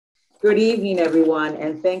Good evening, everyone,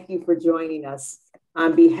 and thank you for joining us.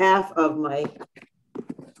 On behalf of my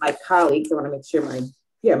colleagues, I want to make sure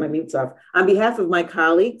my mute's off. On behalf of my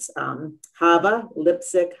colleagues, Hava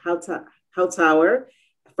Lipsick Hautauer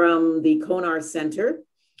from the Konar Center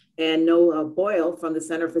and Noah Boyle from the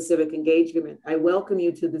Center for Civic Engagement, I welcome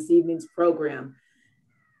you to this evening's program.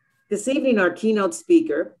 This evening, our keynote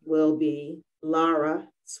speaker will be Lara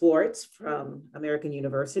Schwartz from American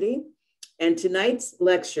University. And tonight's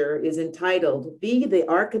lecture is entitled, Be the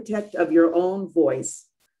Architect of Your Own Voice.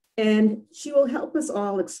 And she will help us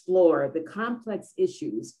all explore the complex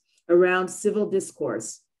issues around civil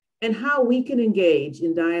discourse and how we can engage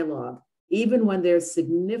in dialogue, even when there's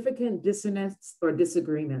significant dissonance or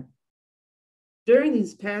disagreement. During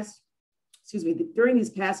these past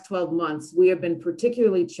 12 months, we have been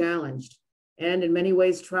particularly challenged and in many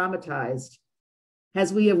ways traumatized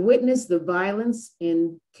as we have witnessed the violence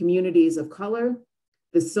in communities of color,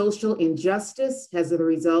 the social injustice as a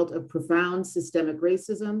result of profound systemic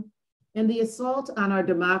racism, and the assault on our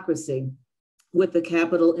democracy with the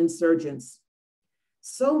Capitol insurgents.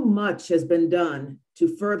 So much has been done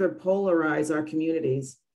to further polarize our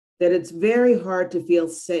communities that it's very hard to feel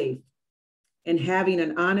safe in having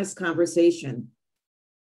an honest conversation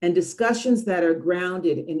and discussions that are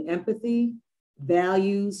grounded in empathy,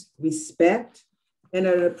 values, respect, and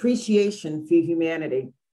an appreciation for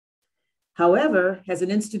humanity. However, as an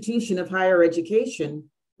institution of higher education,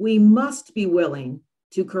 we must be willing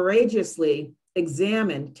to courageously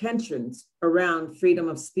examine tensions around freedom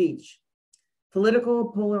of speech,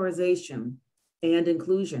 political polarization, and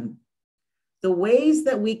inclusion. The ways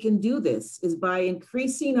that we can do this is by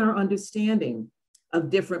increasing our understanding of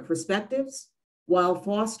different perspectives while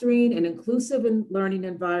fostering an inclusive and learning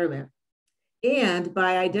environment, and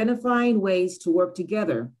by identifying ways to work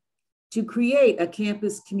together to create a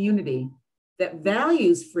campus community that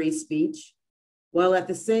values free speech while at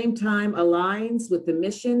the same time aligns with the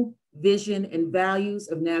mission, vision, and values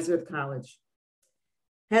of Nazareth College.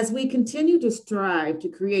 As we continue to strive to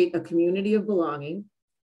create a community of belonging,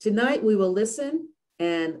 tonight we will listen,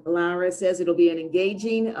 and Lara says it'll be an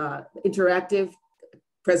engaging, interactive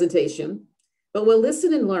presentation, but we'll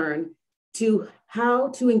listen and learn to how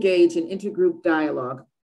to engage in intergroup dialogue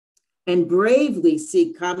and bravely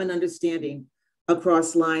seek common understanding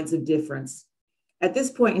across lines of difference. At this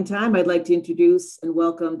point in time, I'd like to introduce and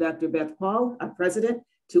welcome Dr. Beth Paul, our president,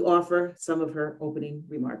 to offer some of her opening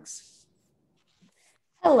remarks.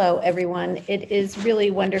 Hello, everyone. It is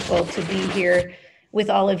really wonderful to be here with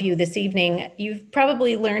all of you this evening. You've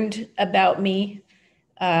probably learned about me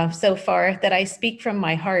so far that I speak from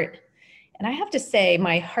my heart. And I have to say,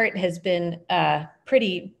 my heart has been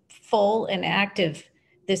pretty full and active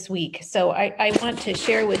this week. So I want to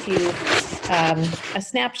share with you a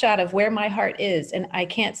snapshot of where my heart is. And I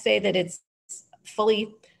can't say that it's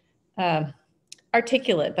fully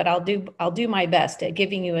articulate, but I'll do my best at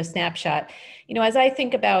giving you a snapshot. You know, as I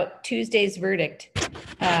think about Tuesday's verdict,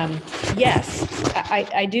 yes,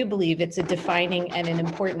 I do believe it's a defining and an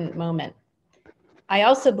important moment. I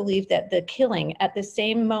also believe that the killing at the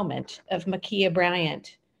same moment of Ma'Khia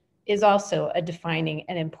Bryant is also a defining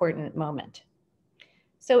and important moment.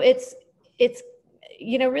 So it's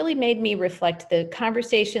really made me reflect the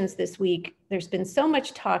conversations this week. There's been so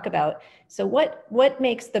much talk about, so what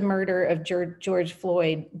makes the murder of George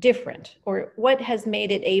Floyd different, or what has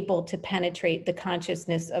made it able to penetrate the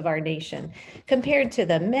consciousness of our nation compared to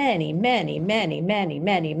the many, many, many, many,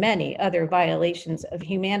 many, many other violations of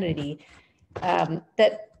humanity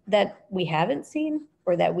that we haven't seen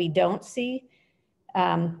or that we don't see.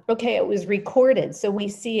 Okay, it was recorded, so we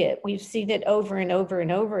see it. We've seen it over and over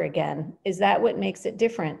and over again. Is that what makes it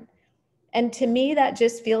different? And to me, that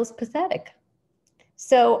just feels pathetic.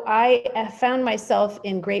 So I found myself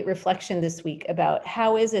in great reflection this week about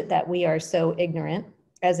how is it that we are so ignorant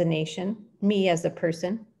as a nation, me as a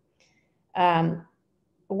person.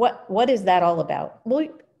 What is that all about? Well,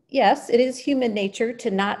 yes, it is human nature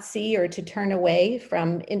to not see or to turn away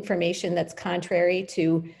from information that's contrary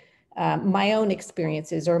to my own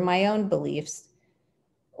experiences or my own beliefs.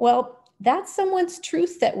 Well, that's someone's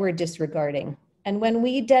truth that we're disregarding. And when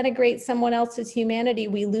we denigrate someone else's humanity,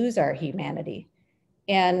 we lose our humanity.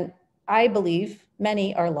 And I believe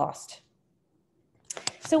many are lost.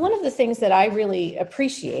 So one of the things that I really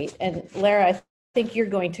appreciate, and Lara, I think you're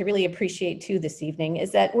going to really appreciate too this evening,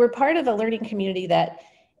 is that we're part of a learning community that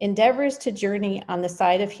endeavors to journey on the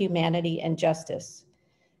side of humanity and justice.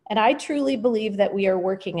 And I truly believe that we are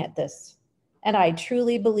working at this. And I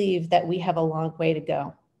truly believe that we have a long way to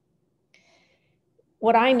go.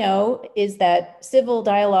 What I know is that civil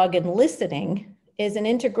dialogue and listening is an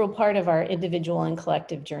integral part of our individual and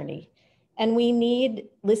collective journey. And we need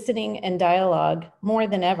listening and dialogue more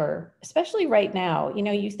than ever, especially right now. You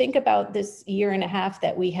know, you think about this year and a half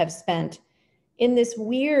that we have spent in this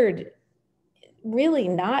weird, really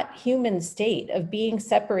not human state of being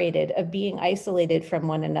separated, of being isolated from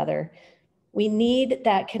one another. We need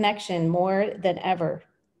that connection more than ever.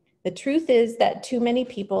 The truth is that too many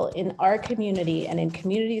people in our community and in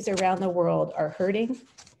communities around the world are hurting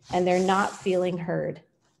and they're not feeling heard.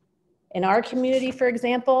 In our community, for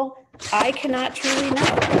example, I cannot truly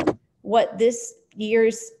know what this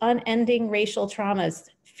year's unending racial traumas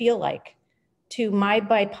feel like to my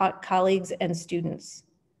BIPOC colleagues and students.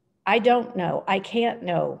 I don't know, I can't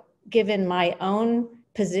know, given my own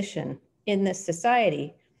position in this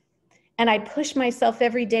society. And I push myself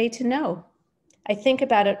every day to know. I think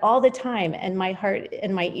about it all the time, and my heart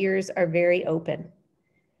and my ears are very open.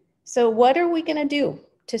 So what are we gonna do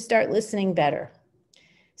to start listening better?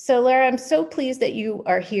 So Lara, I'm so pleased that you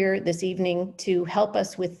are here this evening to help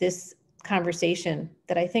us with this conversation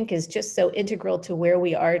that I think is just so integral to where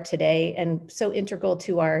we are today and so integral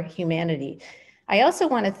to our humanity. I also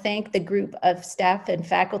want to thank the group of staff and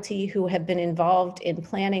faculty who have been involved in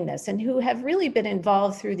planning this and who have really been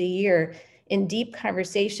involved through the year in deep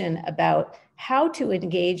conversation about how to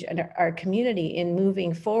engage our community in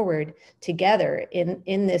moving forward together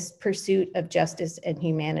in this pursuit of justice and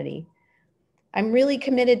humanity. I'm really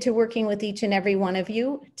committed to working with each and every one of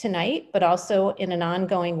you tonight, but also in an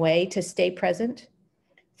ongoing way to stay present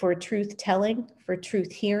for truth telling, for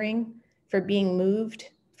truth hearing, for being moved,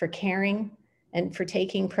 for caring, and for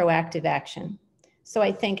taking proactive action. So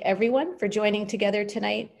I thank everyone for joining together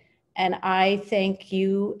tonight, and I thank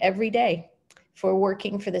you every day for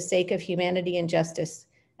working for the sake of humanity and justice.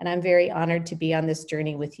 And I'm very honored to be on this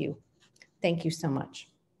journey with you. Thank you so much.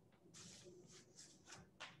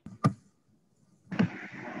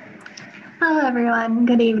 Hello, everyone.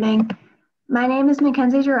 Good evening. My name is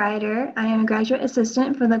Mackenzie Gerrider. I am a graduate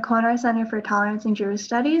assistant for the Konar Center for Tolerance and Jewish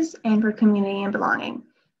Studies and for Community and Belonging.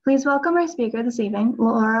 Please welcome our speaker this evening,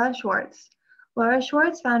 Lara Schwartz. Lara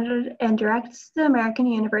Schwartz founded and directs the American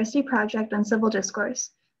University Project on Civil Discourse,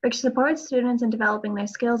 which supports students in developing their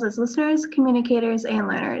skills as listeners, communicators, and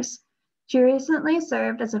learners. She recently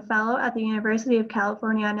served as a fellow at the University of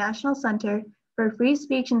California National Center for Free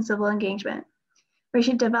Speech and Civil Engagement, where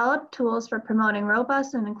she developed tools for promoting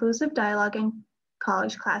robust and inclusive dialogue in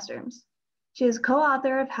college classrooms. She is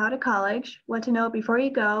co-author of How to College, What to Know Before You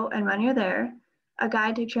Go and When You're There, a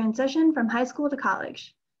guide to transition from high school to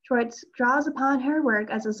college. Schwartz draws upon her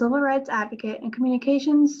work as a civil rights advocate and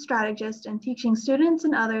communications strategist in teaching students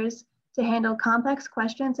and others to handle complex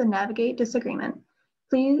questions and navigate disagreement.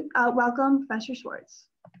 Please welcome Professor Schwartz.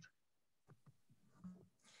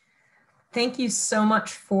 Thank you so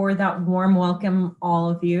much for that warm welcome, all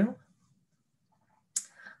of you.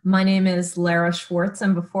 My name is Lara Schwartz,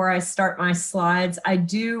 and before I start my slides, I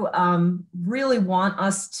do really want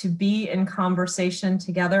us to be in conversation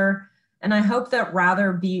together. And I hope that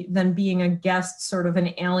rather than being a guest, sort of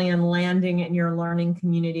an alien landing in your learning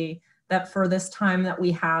community, that for this time that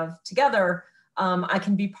we have together, I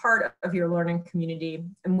can be part of your learning community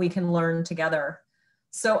and we can learn together.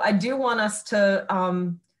 So I do want us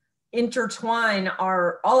to intertwine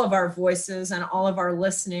all of our voices and all of our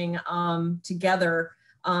listening together.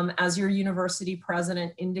 As your university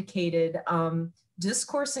president indicated,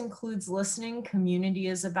 discourse includes listening, community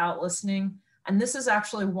is about listening. And this is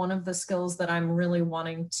actually one of the skills that I'm really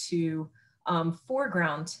wanting to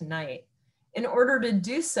foreground tonight. In order to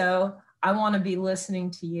do so, I want to be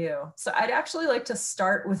listening to you. So I'd actually like to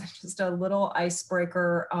start with just a little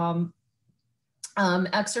icebreaker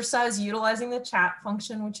exercise utilizing the chat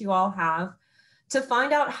function, which you all have, to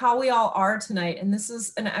find out how we all are tonight. And this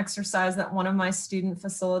is an exercise that one of my student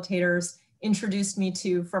facilitators introduced me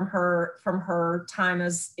to from her time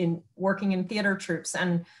as working in theater troupes.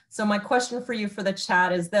 And so my question for you for the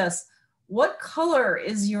chat is this: what color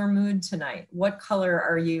is your mood tonight? What color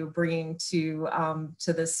are you bringing to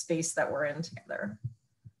this space that we're in together?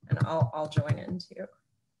 And I'll join in too.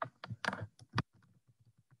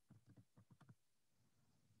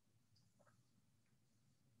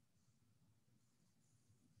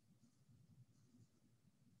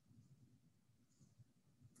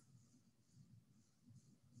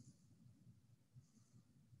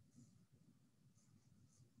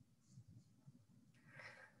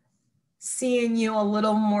 Seeing you a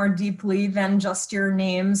little more deeply than just your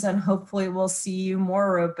names, and hopefully we'll see you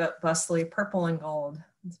more robustly, purple and gold.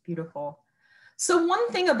 It's beautiful. So one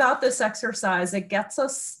thing about this exercise, it gets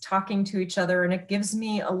us talking to each other and it gives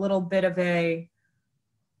me a little bit of a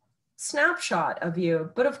snapshot of you.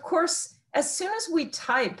 But of course, as soon as we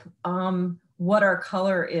type what our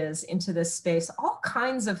color is into this space, all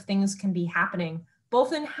kinds of things can be happening,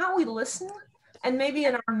 both in how we listen and maybe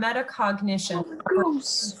in our metacognition,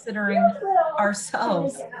 considering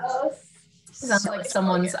ourselves. Sounds like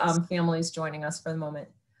someone's family is joining us for the moment.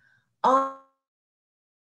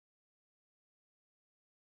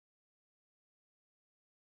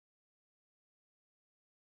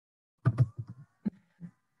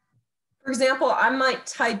 For example, I might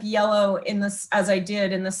type yellow in this, as I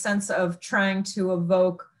did, in the sense of trying to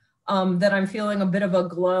evoke that I'm feeling a bit of a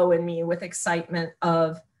glow in me with excitement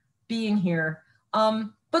of being here.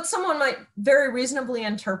 But someone might very reasonably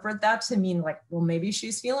interpret that to mean like, well, maybe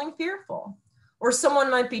she's feeling fearful. Or someone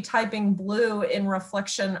might be typing blue in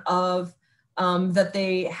reflection of that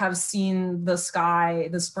they have seen the sky,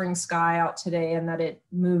 the spring sky out today, and that it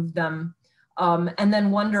moved them. And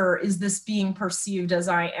then wonder, is this being perceived as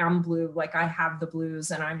I am blue, like I have the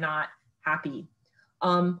blues and I'm not happy?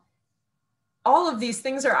 All of these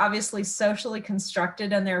things are obviously socially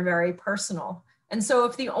constructed and they're very personal. And so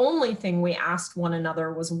if the only thing we asked one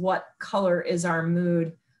another was what color is our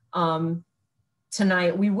mood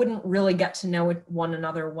tonight, we wouldn't really get to know one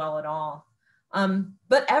another well at all.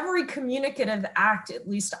 But every communicative act, at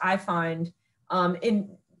least I find,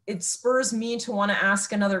 it spurs me to want to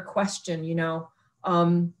ask another question, you know,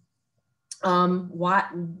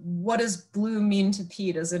 what does blue mean to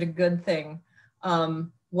Pete? Is it a good thing?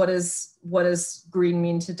 What does green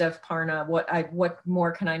mean to Devparna? What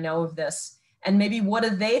more can I know of this? And maybe what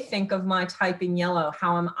do they think of my typing yellow?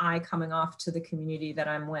 How am I coming off to the community that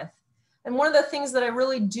I'm with? And one of the things that I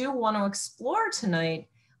really do want to explore tonight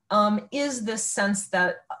is this sense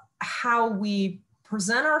that how we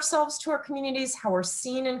present ourselves to our communities, how we're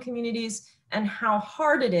seen in communities, and how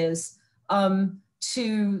hard it is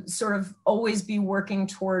to sort of always be working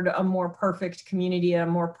toward a more perfect community, a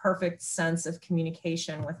more perfect sense of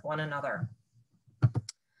communication with one another.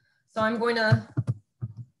 So I'm going to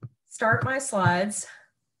start my slides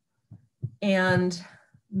and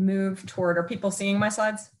move toward, are people seeing my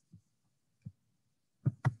slides?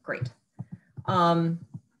 Great. And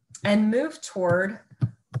move toward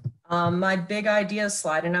my big ideas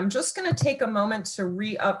slide. And I'm just going to take a moment to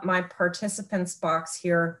re-up my participants box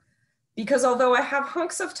here, because although I have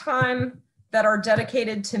hunks of time that are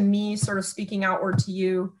dedicated to me sort of speaking outward to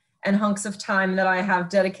you, and hunks of time that I have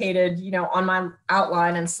dedicated, you know, on my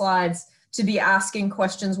outline and slides to be asking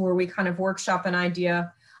questions where we kind of workshop an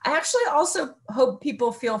idea, I actually also hope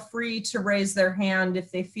people feel free to raise their hand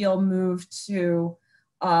if they feel moved to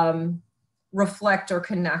reflect or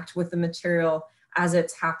connect with the material as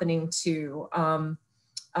it's happening too.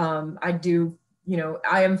 I do, you know,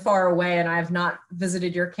 I am far away and I have not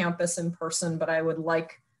visited your campus in person, but I would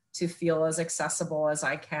like to feel as accessible as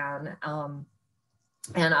I can.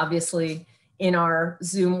 And obviously in our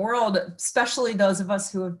Zoom world, especially those of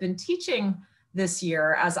us who have been teaching this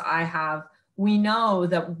year, as I have, we know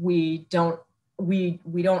that we don't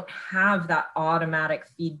have that automatic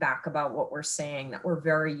feedback about what we're saying that we're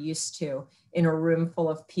very used to in a room full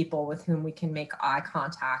of people with whom we can make eye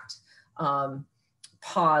contact,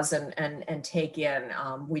 pause and take in.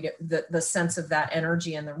 The sense of that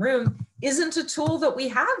energy in the room isn't a tool that we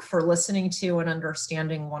have for listening to and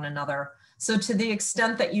understanding one another. So to the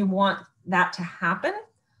extent that you want that to happen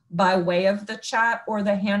by way of the chat or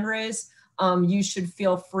the hand raise, you should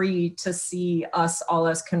feel free to see us all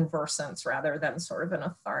as conversants rather than sort of an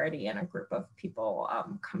authority and a group of people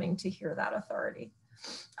coming to hear that authority.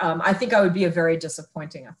 I think I would be a very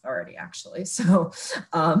disappointing authority, actually. So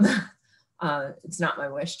it's not my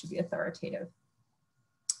wish to be authoritative.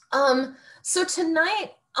 So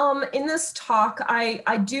tonight in this talk,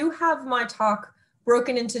 I do have my talk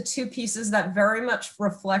broken into two pieces that very much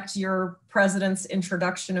reflect your president's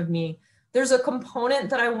introduction of me. There's a component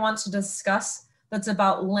that I want to discuss that's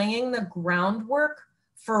about laying the groundwork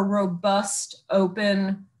for robust,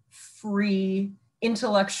 open, free,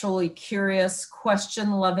 intellectually curious,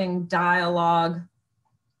 question-loving dialogue,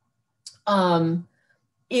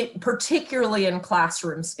 particularly in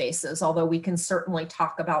classroom spaces, although we can certainly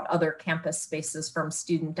talk about other campus spaces, from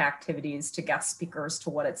student activities to guest speakers to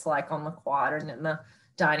what it's like on the quad and in the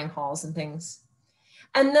dining halls and things.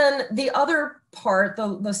 And then the other part,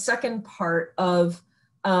 the second part of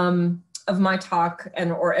my talk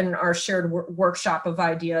and our shared workshop of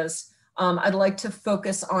ideas, I'd like to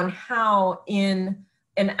focus on how in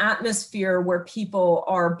an atmosphere where people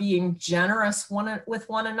are being generous with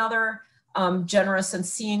one another, generous and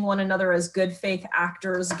seeing one another as good faith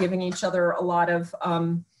actors, giving each other a lot of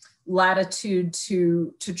latitude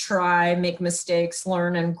to try, make mistakes,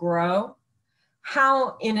 learn and grow,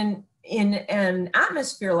 how in in an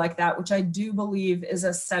atmosphere like that, which I do believe is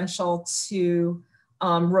essential to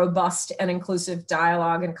robust and inclusive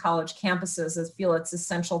dialogue in college campuses, I feel it's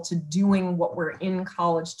essential to doing what we're in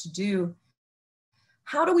college to do.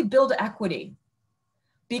 How do we build equity?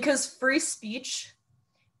 Because free speech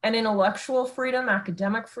and intellectual freedom,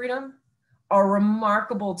 academic freedom, are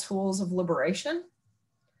remarkable tools of liberation.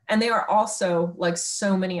 And they are also, like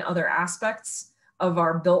so many other aspects of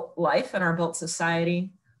our built life and our built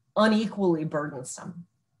society, unequally burdensome.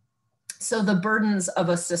 So the burdens of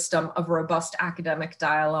a system of robust academic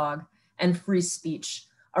dialogue and free speech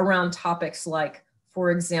around topics like,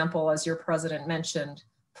 for example, as your president mentioned,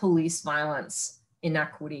 police violence,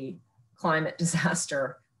 inequity, climate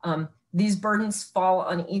disaster, these burdens fall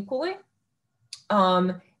unequally.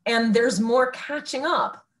 And there's more catching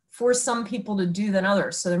up for some people to do than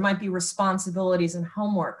others. So there might be responsibilities and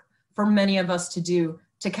homework for many of us to do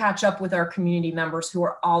to catch up with our community members who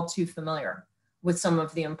are all too familiar with some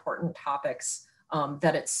of the important topics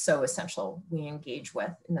that it's so essential we engage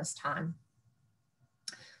with in this time.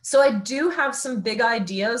 So I do have some big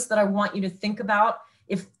ideas that I want you to think about.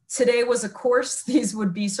 If today was a course, these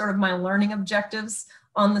would be sort of my learning objectives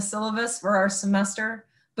on the syllabus for our semester.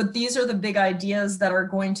 But these are the big ideas that are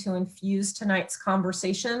going to infuse tonight's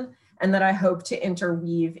conversation and that I hope to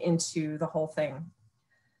interweave into the whole thing.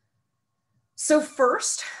 So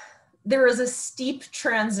first, there is a steep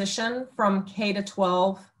transition from K to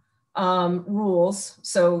 12 rules,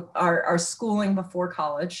 so our schooling before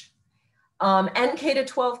college, and K to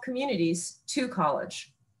 12 communities to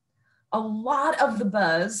college. A lot of the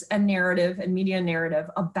buzz and narrative and media narrative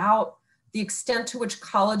about the extent to which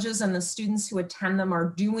colleges and the students who attend them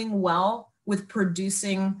are doing well with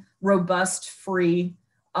producing robust, free,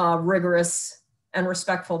 rigorous, and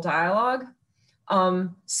respectful dialogue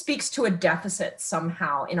speaks to a deficit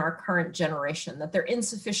somehow in our current generation, that they're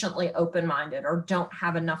insufficiently open-minded or don't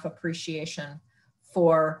have enough appreciation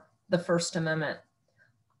for the First Amendment.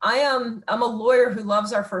 I'm a lawyer who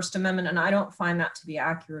loves our First Amendment, and I don't find that to be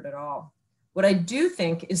accurate at all. What I do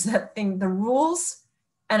think is that the rules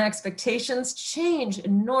and expectations change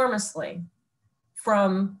enormously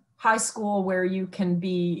from high school, where you can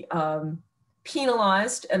be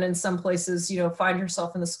penalized and in some places, find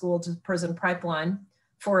yourself in the school to prison pipeline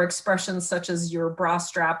for expressions such as your bra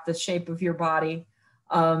strap, the shape of your body,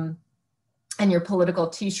 and your political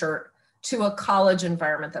t-shirt, to a college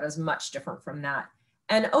environment that is much different from that.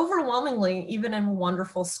 And overwhelmingly, even in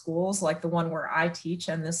wonderful schools like the one where I teach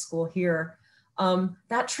and this school here,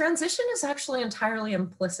 that transition is actually entirely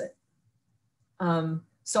implicit.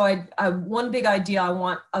 So one big idea I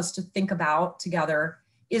want us to think about together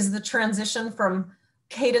is the transition from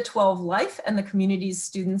K to 12 life and the communities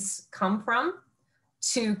students come from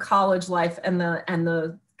to college life and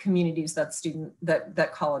the communities that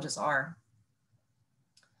colleges are.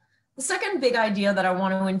 The second big idea that I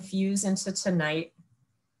want to infuse into tonight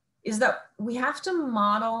is that we have to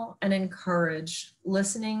model and encourage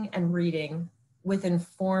listening and reading with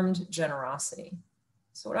informed generosity.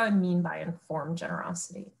 So what do I mean by informed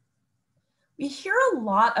generosity? We hear a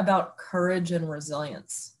lot about courage and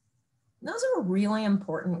resilience. And those are really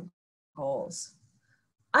important goals.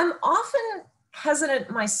 I'm often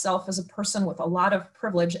hesitant myself as a person with a lot of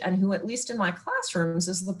privilege and who, at least in my classrooms,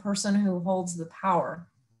 is the person who holds the power,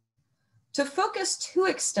 to focus too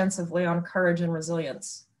extensively on courage and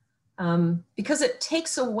resilience, because it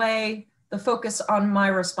takes away the focus on my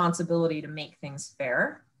responsibility to make things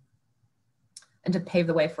fair and to pave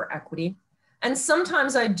the way for equity. And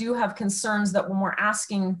sometimes I do have concerns that when we're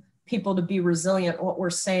asking people to be resilient, what we're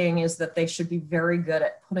saying is that they should be very good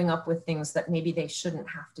at putting up with things that maybe they shouldn't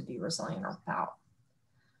have to be resilient about.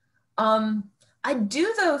 I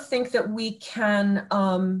do, though, think that we can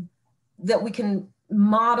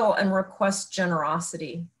model and request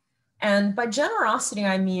generosity. And by generosity,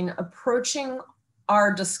 I mean approaching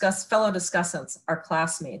our fellow discussants, our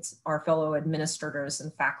classmates, our fellow administrators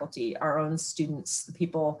and faculty, our own students, the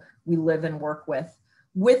people we live and work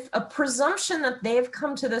with a presumption that they've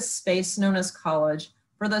come to this space known as college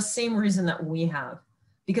for the same reason that we have,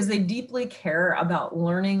 because they deeply care about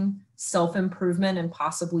learning, self-improvement, and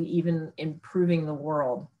possibly even improving the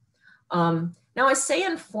world. Now I say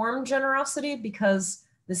informed generosity because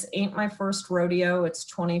this ain't my first rodeo, it's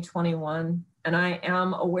 2021, and I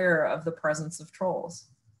am aware of the presence of trolls.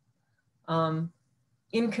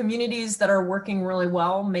 In communities that are working really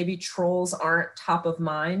well, maybe trolls aren't top of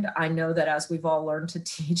mind. I know that as we've all learned to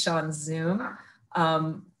teach on Zoom,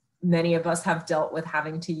 many of us have dealt with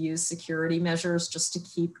having to use security measures just to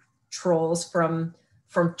keep trolls from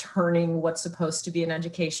turning what's supposed to be an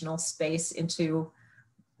educational space into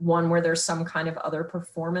one where there's some kind of other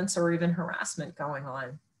performance or even harassment going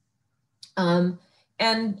on.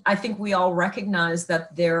 And I think we all recognize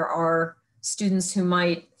that there are students who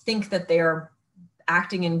might think that they are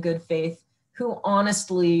acting in good faith, who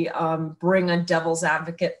honestly bring a devil's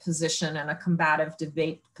advocate position and a combative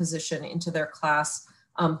debate position into their class.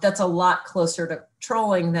 That's a lot closer to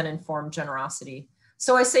trolling than informed generosity.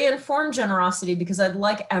 So I say informed generosity because I'd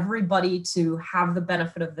like everybody to have the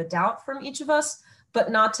benefit of the doubt from each of us, but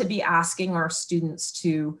not to be asking our students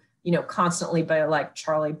to, constantly be like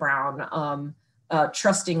Charlie Brown,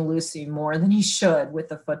 trusting Lucy more than he should with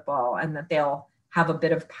the football, and that they'll have a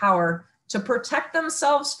bit of power to protect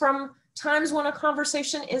themselves from times when a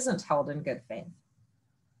conversation isn't held in good faith.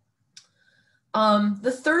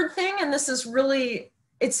 The third thing, and this is really,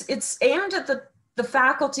 it's aimed at the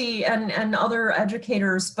faculty and other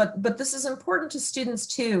educators, but this is important to students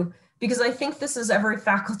too, because I think this is every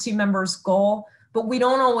faculty member's goal, but we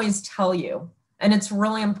don't always tell you. And it's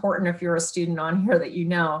really important if you're a student on here that you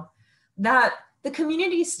know that the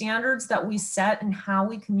community standards that we set and how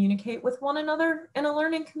we communicate with one another in a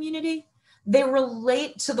learning community, they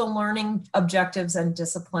relate to the learning objectives and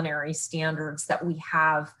disciplinary standards that we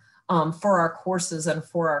have for our courses and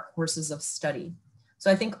for our courses of study. So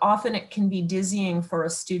I think often it can be dizzying for a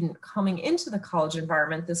student coming into the college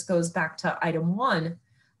environment. This goes back to item 1,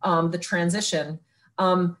 the transition.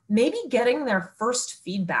 Maybe getting their first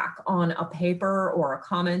feedback on a paper or a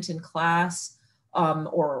comment in class,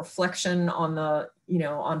 or a reflection on the,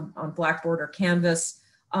 on Blackboard or Canvas,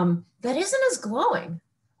 that isn't as glowing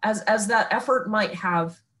as that effort might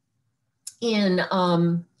have in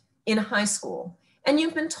high school. And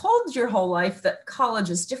you've been told your whole life that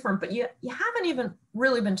college is different, but you haven't even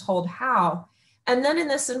really been told how. And then in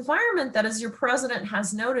this environment that, as your president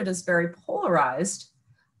has noted, is very polarized,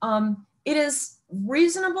 it is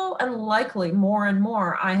reasonable and likely more and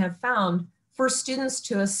more, I have found, for students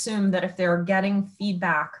to assume that if they're getting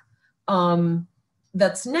feedback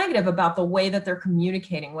that's negative about the way that they're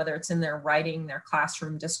communicating, whether it's in their writing, their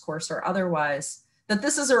classroom discourse, or otherwise, that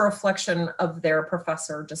this is a reflection of their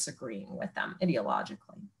professor disagreeing with them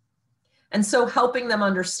ideologically. And so helping them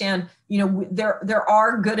understand, there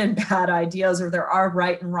are good and bad ideas, or there are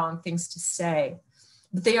right and wrong things to say,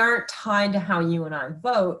 but they aren't tied to how you and I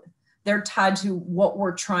vote. They're tied to what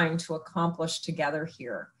we're trying to accomplish together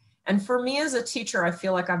here. And for me as a teacher, I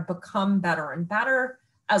feel like I've become better and better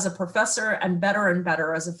as a professor and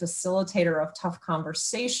better as a facilitator of tough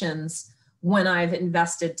conversations when I've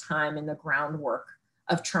invested time in the groundwork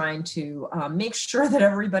of trying to make sure that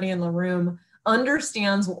everybody in the room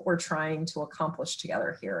understands what we're trying to accomplish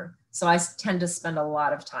together here. So I tend to spend a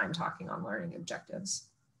lot of time talking on learning objectives.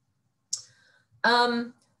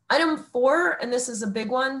 Item 4, and this is a big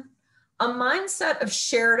one, a mindset of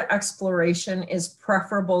shared exploration is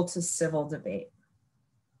preferable to civil debate.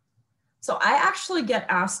 So I actually get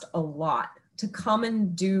asked a lot to come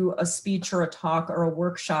and do a speech or a talk or a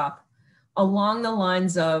workshop along the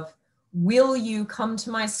lines of, will you come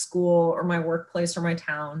to my school or my workplace or my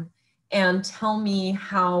town and tell me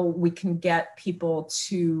how we can get people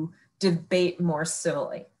to debate more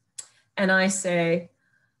civilly? And I say,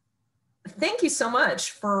 thank you so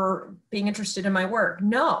much for being interested in my work.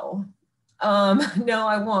 No, no,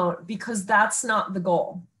 I won't, because that's not the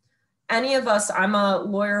goal. Any of us, I'm a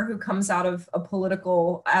lawyer who comes out of a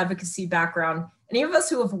political advocacy background. Any of us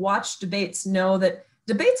who have watched debates know that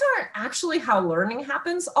debates aren't actually how learning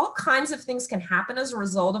happens. All kinds of things can happen as a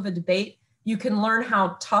result of a debate. You can learn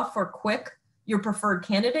how tough or quick your preferred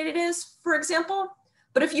candidate is, for example.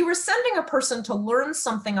 But if you were sending a person to learn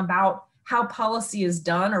something about how policy is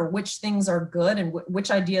done or which things are good and which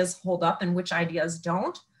ideas hold up and which ideas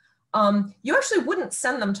don't, you actually wouldn't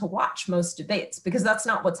send them to watch most debates, because that's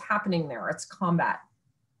not what's happening there. It's combat.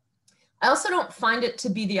 I also don't find it to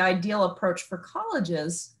be the ideal approach for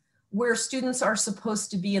colleges, where students are supposed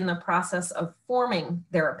to be in the process of forming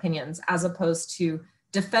their opinions as opposed to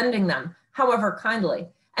defending them, however kindly.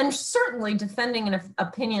 And certainly defending an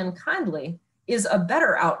opinion kindly is a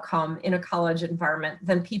better outcome in a college environment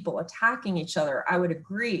than people attacking each other, I would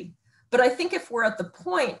agree. But I think if we're at the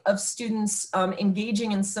point of students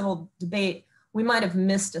engaging in civil debate, we might have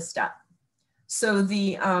missed a step. So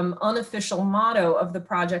the unofficial motto of the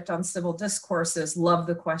Project on Civil Discourse is "Love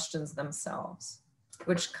the questions themselves,"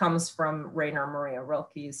 which comes from Rainer Maria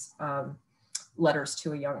Rilke's Letters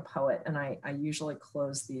to a Young Poet. And I usually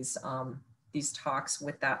close these talks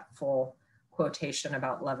with that full quotation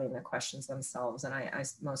about loving the questions themselves. And I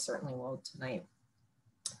most certainly will tonight.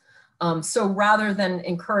 So rather than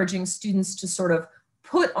encouraging students to sort of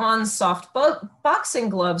put on soft boxing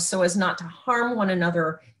gloves so as not to harm one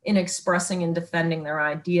another in expressing and defending their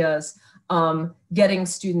ideas, getting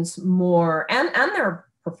students more, and their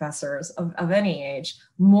professors of any age,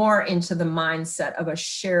 more into the mindset of a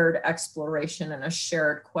shared exploration and a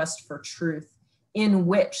shared quest for truth in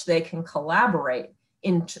which they can collaborate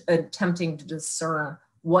in attempting to discern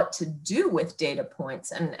what to do with data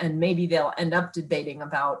points. And maybe they'll end up debating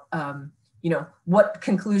about, what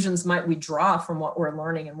conclusions might we draw from what we're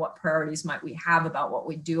learning and what priorities might we have about what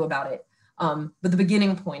we do about it. But the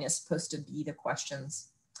beginning point is supposed to be the questions.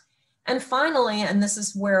 And finally, and this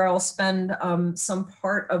is where I'll spend some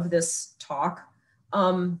part of this talk,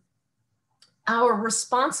 our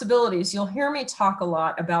responsibilities. You'll hear me talk a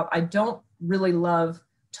lot about, I don't really love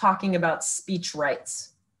talking about speech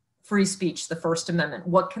rights, free speech, the First Amendment.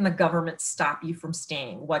 What can the government stop you from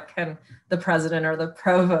saying? What can the president or the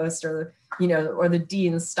provost or, or the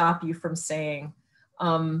dean stop you from saying?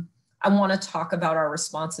 I want to talk about our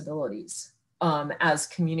responsibilities as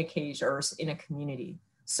communicators in a community.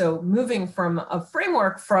 So moving from a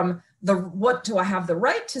framework from the what do I have the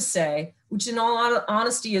right to say, which in all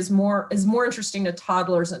honesty is more interesting to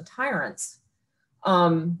toddlers and tyrants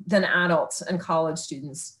than adults and college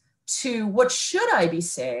students, to what should I be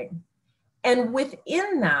saying? And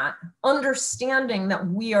within that, understanding that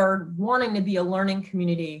we are wanting to be a learning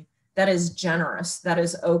community that is generous, that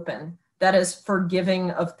is open, that is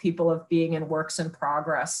forgiving of people of being in works in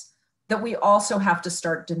progress, that we also have to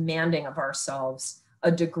start demanding of ourselves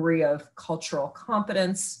a degree of cultural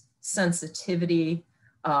competence, sensitivity,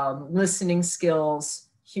 listening skills,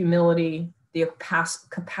 humility, the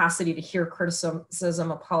capacity to hear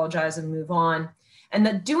criticism, apologize, and move on. And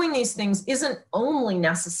that doing these things isn't only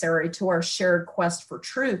necessary to our shared quest for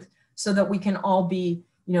truth so that we can all be,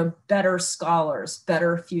 better scholars,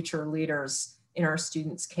 better future leaders in our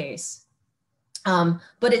students' case.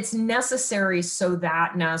 But it's necessary so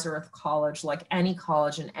that Nazareth College, like any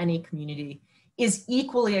college in any community, is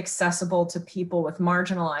equally accessible to people with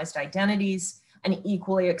marginalized identities and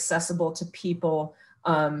equally accessible to people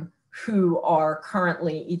who are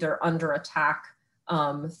currently either under attack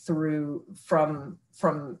from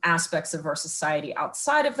aspects of our society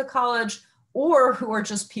outside of the college, or who are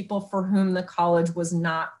just people for whom the college was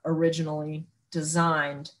not originally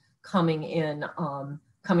designed, coming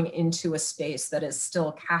into a space that is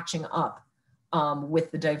still catching up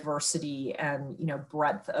with the diversity and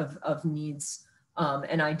breadth of needs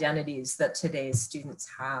and identities that today's students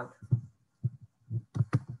have.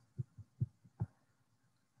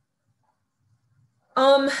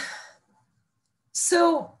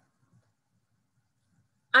 So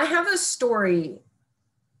I have a story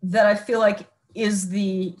that I feel like is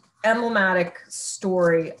the emblematic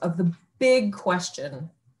story of the big question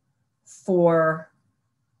for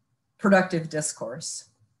productive discourse.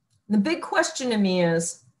 And the big question to me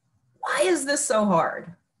is, why is this so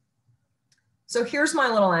hard? So here's my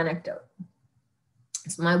little anecdote.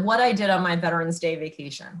 It's what I did on my Veterans Day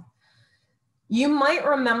vacation. You might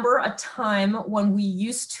remember a time when we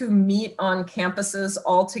used to meet on campuses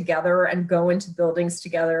all together and go into buildings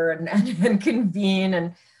together and convene,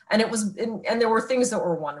 and there were things that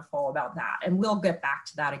were wonderful about that, and we'll get back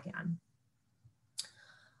to that again.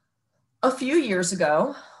 A few years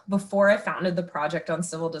ago, before I founded the project on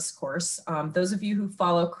Civil Discourse, those of you who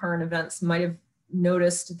follow current events might have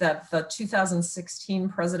noticed that the 2016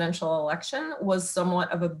 presidential election was somewhat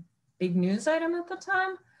of a big news item at the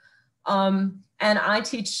time. And I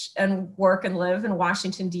teach and work and live in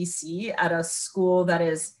Washington, D.C. at a school that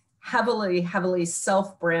is heavily, heavily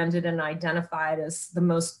self-branded and identified as the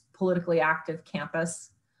most politically active campus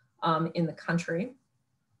in the country.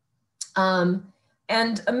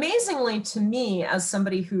 And amazingly to me, as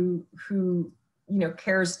somebody who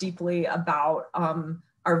cares deeply about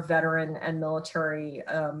our veteran and military,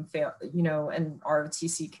 and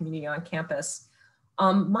ROTC community on campus,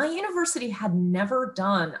 my university had never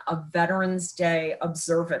done a Veterans Day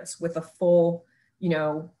observance with a full,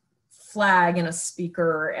 flag and a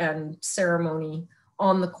speaker and ceremony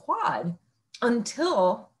on the quad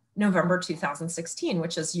until November 2016,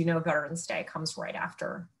 which, as you know, Veterans Day comes right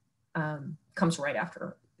after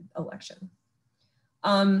election.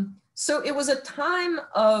 So it was a time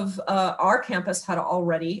of our campus had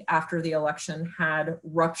already, after the election, had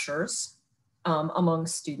ruptures among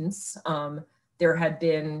students. There had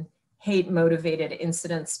been hate-motivated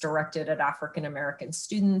incidents directed at African-American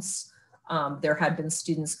students. There had been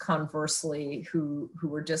students, conversely, who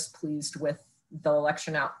were displeased with the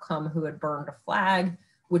election outcome, who had burned a flag,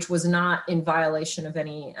 which was not in violation of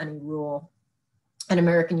any rule at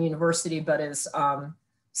American University, but is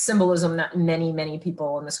symbolism that many, many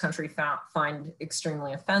people in this country find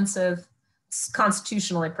extremely offensive. It's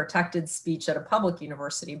constitutionally protected speech at a public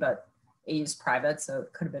university, but AU's private, so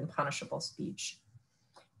it could have been punishable speech.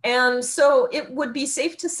 And so it would be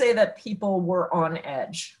safe to say that people were on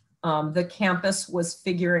edge. The campus was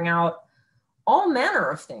figuring out all manner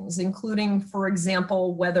of things, including, for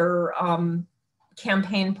example, whether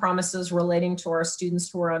campaign promises relating to our students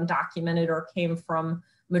who are undocumented or came from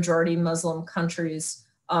majority Muslim countries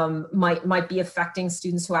might be affecting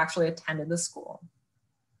students who actually attended the school.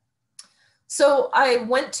 So I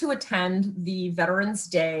went to attend the Veterans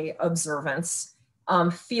Day observance,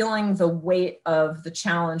 feeling the weight of the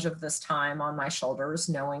challenge of this time on my shoulders,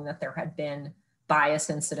 knowing that there had been bias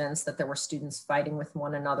incidents, that there were students fighting with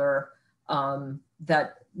one another,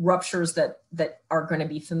 that ruptures that are going to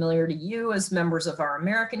be familiar to you as members of our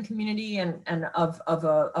American community and of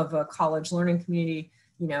a college learning community,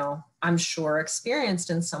 you know, I'm sure experienced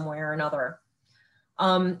in some way or another.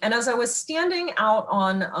 And as I was standing out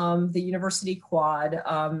on the university quad,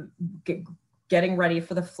 getting ready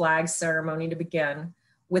for the flag ceremony to begin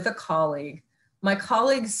with a colleague, my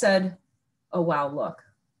colleague said, "Oh, wow, look,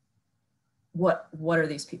 what are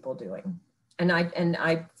these people doing?" And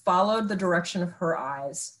I followed the direction of her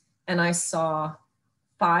eyes, and I saw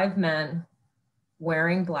 5 men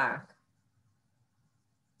wearing black,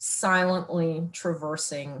 silently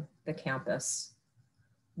traversing the campus,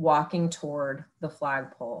 walking toward the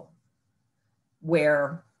flagpole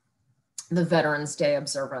where the Veterans Day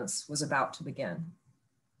observance was about to begin.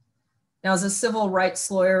 Now, as a civil rights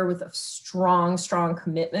lawyer with a strong, strong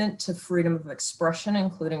commitment to freedom of expression,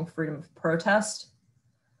 including freedom of protest,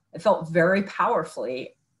 I felt very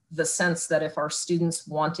powerfully the sense that if our students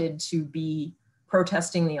wanted to be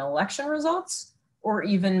protesting the election results or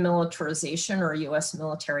even militarization or US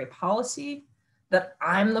military policy, that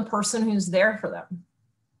I'm the person who's there for them.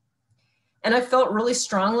 And I felt really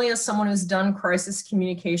strongly as someone who's done crisis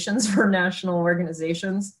communications for national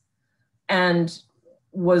organizations and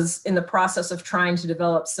was in the process of trying to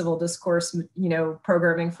develop civil discourse, you know,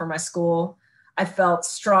 programming for my school. I felt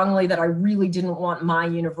strongly that I really didn't want my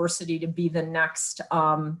university to be the next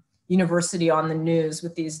university on the news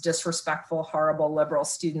with these disrespectful, horrible liberal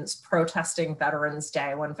students protesting Veterans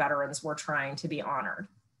Day when veterans were trying to be honored.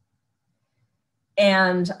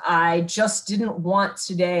 And I just didn't want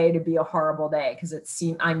today to be a horrible day because it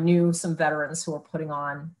seemed, I knew some veterans who were putting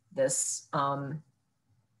on this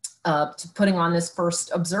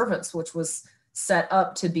first observance, which was set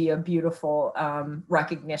up to be a beautiful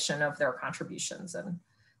recognition of their contributions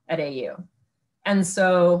at AU. And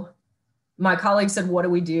so my colleague said, "What do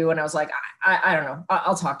we do?" And I was like, I don't know,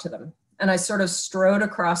 I'll talk to them. And I sort of strode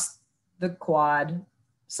across the quad,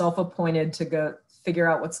 self-appointed to go figure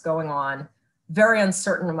out what's going on, very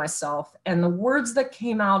uncertain of myself. And the words that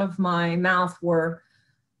came out of my mouth were,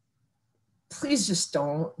 "Please just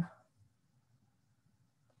don't."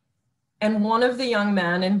 And one of the young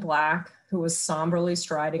men in black, who was somberly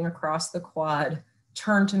striding across the quad,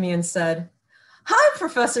 turned to me and said, "Hi,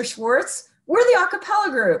 Professor Schwartz. We're the a cappella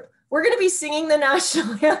group. We're going to be singing the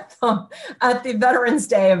national anthem at the Veterans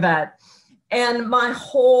Day event." And my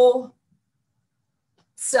whole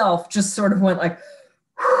self just sort of went like,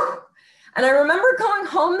 whew. And I remember going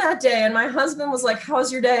home that day and my husband was like,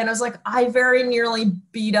 "How's your day?" And I was like, "I very nearly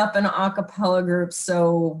beat up an a cappella group,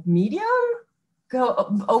 so medium?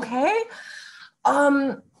 Go, okay."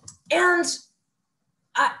 And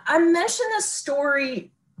I mention this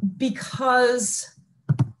story because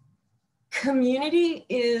community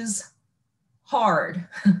is hard.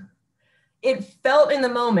 It felt in the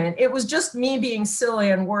moment, it was just me being silly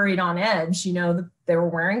and worried on edge. You know, they were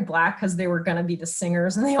wearing black because they were going to be the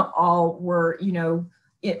singers and they all were, you know,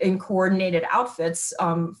 in coordinated outfits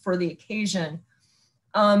for the occasion.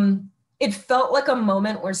 It felt like a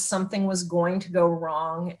moment where something was going to go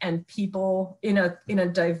wrong and people in a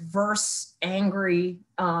diverse, angry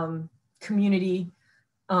community,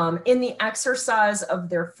 in the exercise of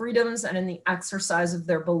their freedoms and in the exercise of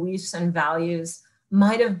their beliefs and values,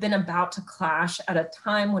 might have been about to clash at a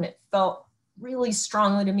time when it felt really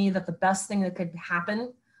strongly to me that the best thing that could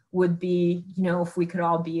happen would be, you know, if we could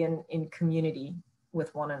all be in community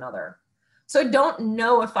with one another. So I don't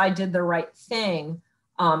know if I did the right thing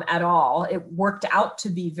at all. It worked out to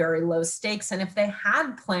be very low stakes. And if they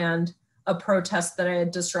had planned a protest that I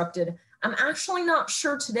had disrupted, I'm actually not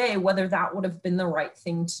sure today whether that would have been the right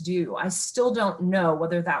thing to do. I still don't know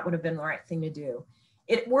whether that would have been the right thing to do.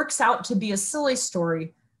 It works out to be a silly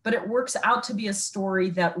story, but it works out to be a story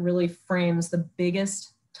that really frames the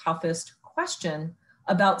biggest, toughest question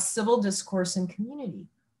about civil discourse and community.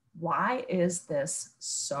 Why is this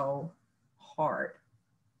so hard?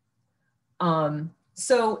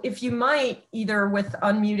 So if you might, either with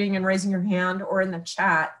unmuting and raising your hand or in the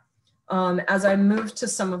chat, as I move to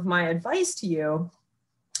some of my advice to you,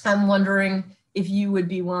 I'm wondering if you would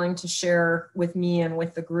be willing to share with me and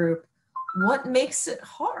with the group what makes it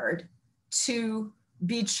hard to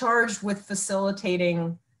be charged with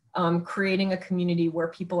facilitating, creating a community where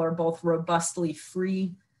people are both robustly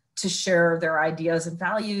free to share their ideas and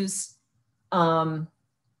values, but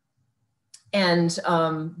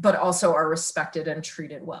also are respected and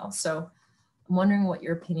treated well. So I'm wondering what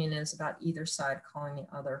your opinion is about either side calling the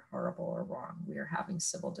other horrible or wrong. We are having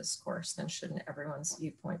civil discourse, then shouldn't everyone's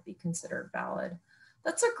viewpoint be considered valid?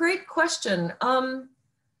 That's a great question.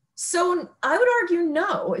 So I would argue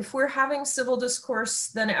no. If we're having civil discourse,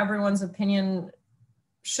 then everyone's opinion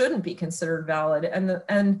shouldn't be considered valid.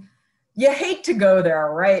 And you hate to go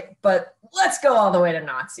there, right? But let's go all the way to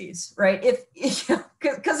Nazis, right?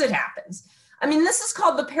 Because it happens. I mean, this is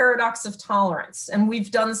called the paradox of tolerance. And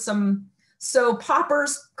we've done Karl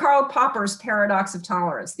Popper's paradox of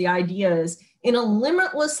tolerance. The idea is, in a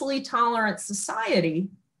limitlessly tolerant society,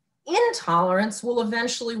 intolerance will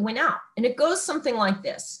eventually win out. And it goes something like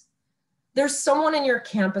this. There's someone in your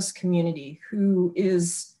campus community who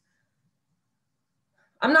is,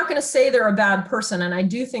 I'm not going to say they're a bad person, and I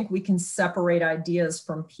do think we can separate ideas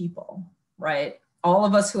from people, right? All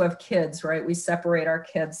of us who have kids, right? We separate our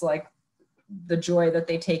kids, like the joy that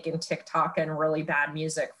they take in TikTok and really bad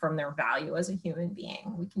music, from their value as a human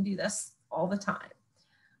being. We can do this all the time,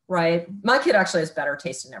 right? My kid actually has better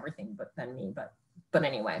taste in everything than me, but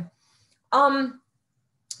anyway.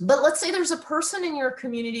 But let's say there's a person in your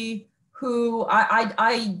community who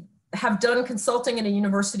I have done consulting at a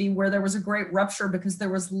university where there was a great rupture because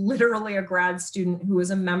there was literally a grad student who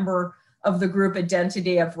was a member of the group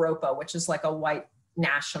Identity of Europa, which is like a white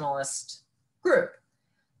nationalist group.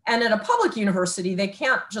 And at a public university, they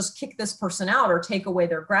can't just kick this person out or take away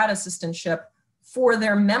their grad assistantship for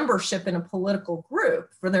their membership in a political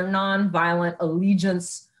group, for their nonviolent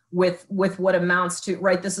allegiance with what amounts to,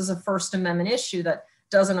 right? This is a First Amendment issue that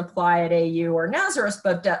doesn't apply at AU or Nazareth,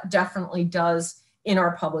 but definitely does in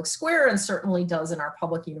our public square and certainly does in our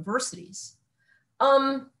public universities.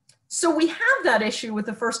 So we have that issue with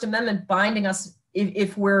the First Amendment binding us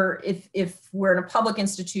if we're in a public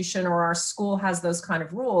institution or our school has those kind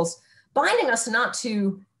of rules, binding us not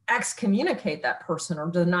to excommunicate that person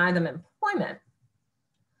or deny them employment.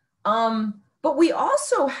 But we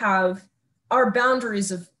also have our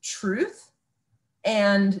boundaries of truth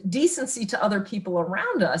and decency to other people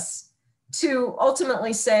around us to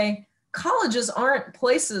ultimately say, colleges aren't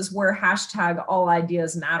places where hashtag all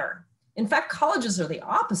ideas matter. In fact, colleges are the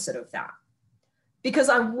opposite of that. Because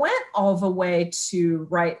I went all the way to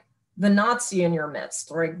write the Nazi in your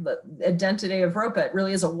midst, right? The Identity of Europa, it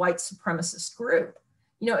really is a white supremacist group.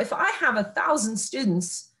 You know, if I have 1,000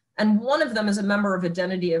 students and one of them is a member of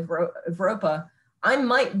Identity of Europa, I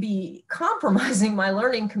might be compromising my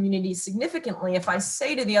learning community significantly if I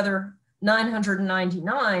say to the other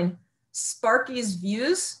 999, Sparky's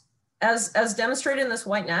views, as demonstrated in this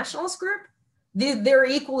white nationalist group, they're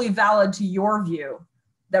equally valid to your view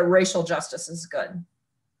that racial justice is good.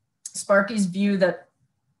 Sparky's view that,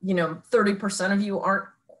 30% of you aren't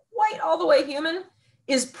quite all the way human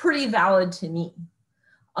is pretty valid to me.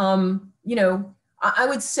 I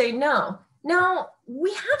would say no. Now,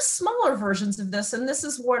 we have smaller versions of this, and this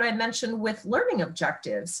is what I mentioned with learning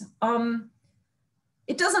objectives.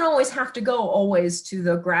 It doesn't always have to go always to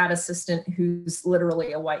the grad assistant who's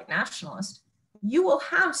literally a white nationalist. You will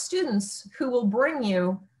have students who will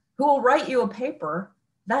write you a paper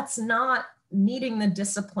that's not meeting the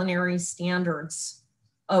disciplinary standards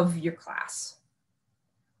of your class.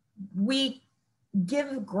 We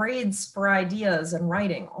give grades for ideas and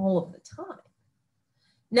writing all of the time.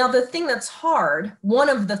 Now, the thing that's hard, one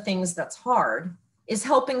of the things that's hard, is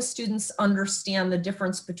helping students understand the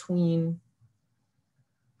difference between,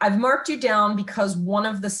 I've marked you down because one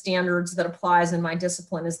of the standards that applies in my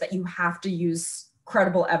discipline is that you have to use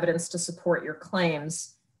credible evidence to support your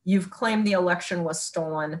claims. You've claimed the election was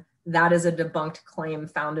stolen. That is a debunked claim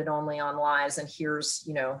founded only on lies. And here's,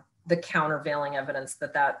 the countervailing evidence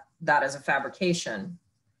that is a fabrication.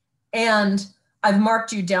 And I've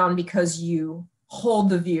marked you down because you hold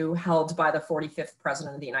the view held by the 45th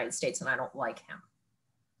president of the United States, and I don't like him.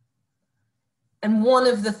 And one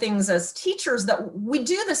of the things as teachers that we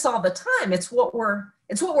do this all the time, it's what we're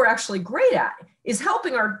actually great at, is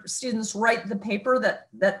helping our students write the paper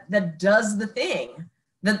that does the thing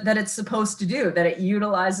that it's supposed to do, that it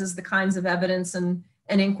utilizes the kinds of evidence and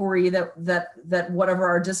inquiry that whatever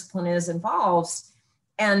our discipline is involves,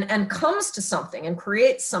 and comes to something and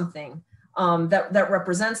creates something that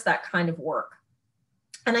represents that kind of work.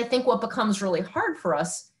 And I think what becomes really hard for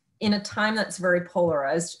us in a time that's very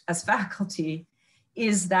polarized as faculty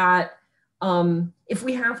is that if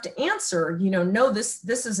we have to answer, no, this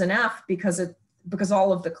is an F because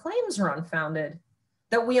all of the claims are unfounded,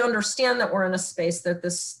 that we understand that we're in a space that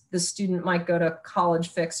this student might go to College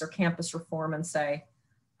Fix or Campus Reform and say,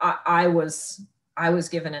 I was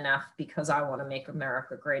given an F because I want to make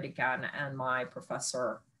America great again, and my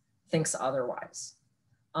professor thinks otherwise.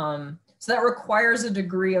 So that requires a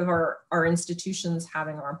degree of our institutions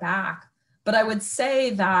having our back. But I would say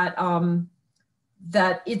that,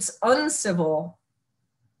 that it's uncivil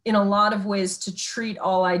in a lot of ways to treat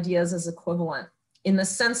all ideas as equivalent, in the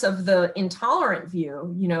sense of the intolerant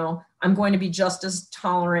view. I'm going to be just as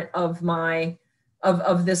tolerant of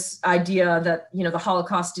of this idea that, the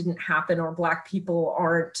Holocaust didn't happen, or Black people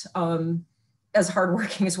aren't as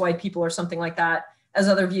hardworking as white people, or something like that, as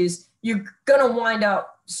other views. You're gonna wind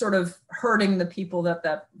up sort of hurting the people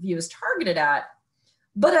that view is targeted at.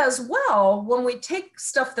 But as well, when we take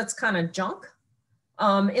stuff that's kind of junk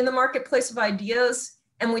in the marketplace of ideas,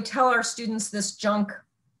 and we tell our students this junk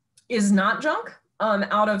is not junk,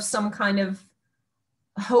 out of some kind of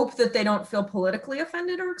hope that they don't feel politically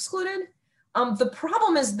offended or excluded, the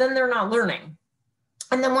problem is then they're not learning.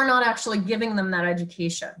 And then we're not actually giving them that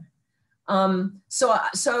education.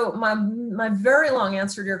 So my very long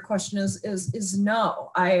answer to your question is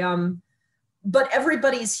no. But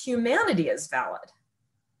everybody's humanity is valid.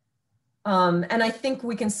 And I think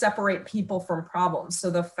we can separate people from problems.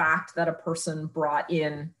 So the fact that a person brought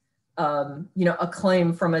in, a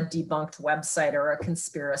claim from a debunked website or a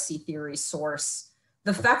conspiracy theory source,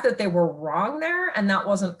 the fact that they were wrong there and that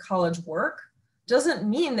wasn't college work doesn't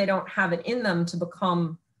mean they don't have it in them to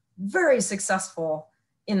become very successful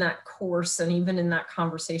in that course and even in that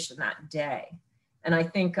conversation that day. And I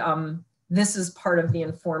think this is part of the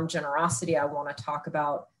informed generosity I want to talk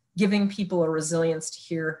about, giving people a resilience to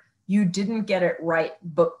hear, you didn't get it right,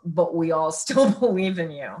 but we all still believe in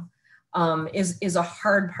you, is a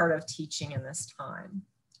hard part of teaching in this time.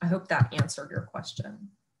 I hope that answered your question.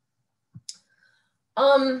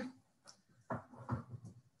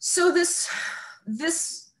 So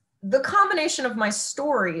the combination of my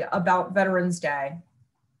story about Veterans Day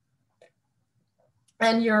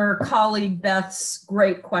and your colleague Beth's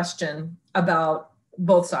great question about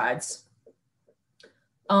both sides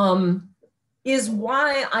is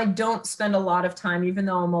why I don't spend a lot of time, even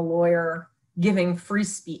though I'm a lawyer, giving free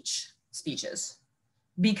speeches.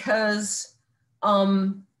 Because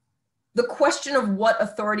the question of what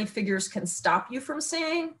authority figures can stop you from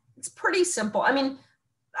saying, it's pretty simple. I mean,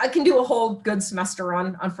 I can do a whole good semester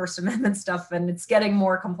on First Amendment stuff, and it's getting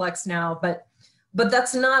more complex now, but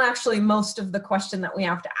that's not actually most of the question that we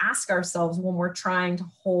have to ask ourselves when we're trying to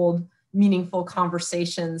hold meaningful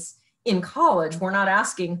conversations in college. We're not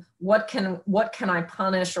asking what can I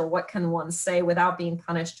punish, or what can one say without being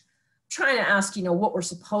punished. I'm trying to ask, what we're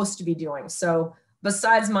supposed to be doing. So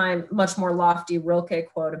besides my much more lofty Rilke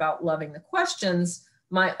quote about loving the questions,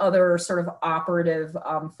 my other sort of operative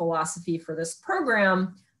philosophy for this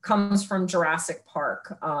program comes from Jurassic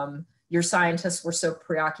Park. Your scientists were so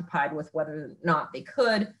preoccupied with whether or not they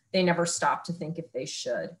could, they never stopped to think if they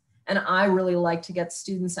should. And I really like to get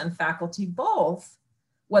students and faculty both,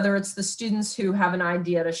 whether it's the students who have an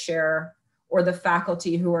idea to share or the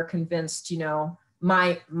faculty who are convinced,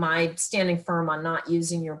 my standing firm on not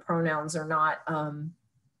using your pronouns or not,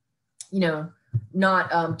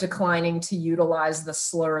 not declining to utilize the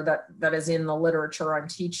slur that is in the literature I'm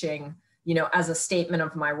teaching, as a statement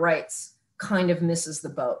of my rights, kind of misses the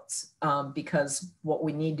boat, because what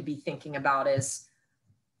we need to be thinking about is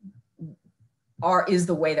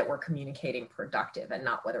the way that we're communicating productive and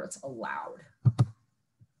not whether it's allowed.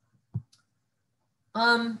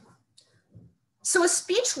 So a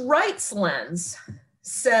speech rights lens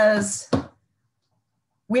says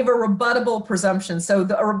we have a rebuttable presumption. So a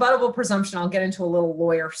rebuttable presumption, I'll get into a little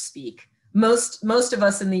lawyer speak. Most of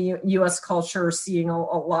us in the US culture seeing a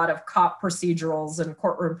lot of cop procedurals and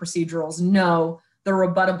courtroom procedurals know the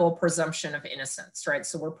rebuttable presumption of innocence, right?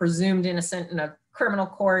 So we're presumed innocent in a criminal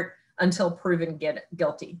court until proven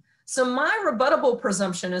guilty. So my rebuttable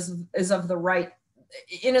presumption is of the right,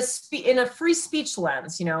 in a free speech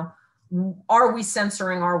lens, are we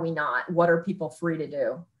censoring, are we not? What are people free to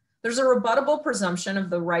do? There's a rebuttable presumption of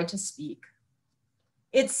the right to speak.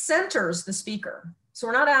 It centers the speaker. So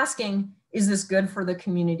we're not asking, is this good for the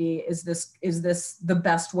community? Is this the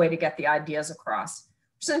best way to get the ideas across?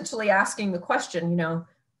 Essentially asking the question,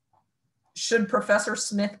 should Professor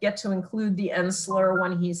Smith get to include the N slur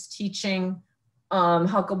when he's teaching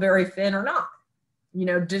Huckleberry Finn or not? You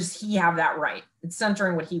know, does he have that right? It's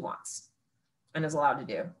centering what he wants and is allowed to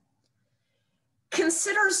do.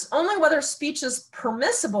 Considers only whether speech is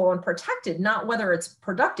permissible and protected, not whether it's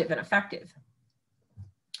productive and effective.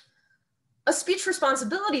 A speech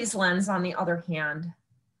responsibilities lens, on the other hand,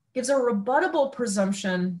 gives a rebuttable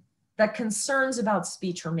presumption that concerns about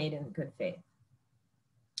speech are made in good faith.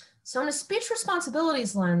 So in a speech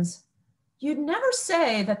responsibilities lens, you'd never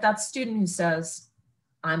say that that student who says,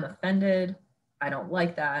 I'm offended, I don't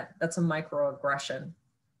like that, that's a microaggression,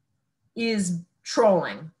 is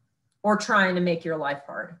trolling or trying to make your life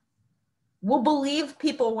hard. We'll believe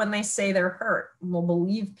people when they say they're hurt. We'll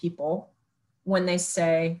believe people when they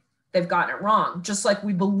say they've gotten it wrong. Just like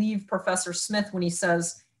we believe Professor Smith when he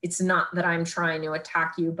says, it's not that I'm trying to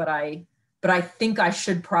attack you, but I think I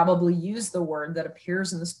should probably use the word that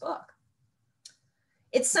appears in this book.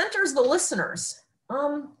 It centers the listeners.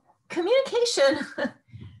 Communication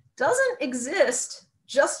doesn't exist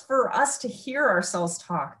just for us to hear ourselves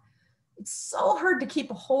talk. It's so hard to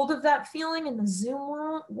keep a hold of that feeling in the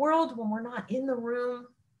Zoom world when we're not in the room,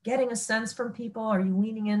 getting a sense from people. Are you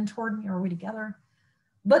leaning in toward me? Are we together?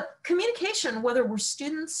 But communication, whether we're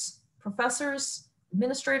students, professors,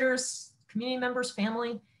 administrators, community members,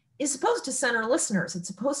 family, is supposed to center listeners. It's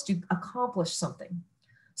supposed to accomplish something.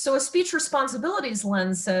 So a speech responsibilities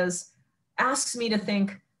lens asks me to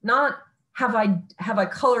think, not have I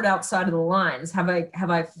colored outside of the lines? Have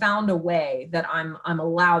I found a way that I'm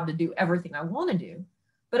allowed to do everything I want to do?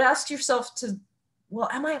 But ask yourself well,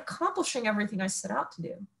 am I accomplishing everything I set out to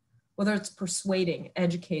do? Whether it's persuading,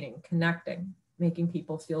 educating, connecting, making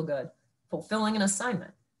people feel good, fulfilling an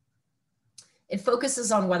assignment. It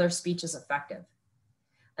focuses on whether speech is effective.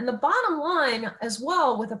 And the bottom line as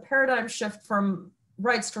well, with a paradigm shift from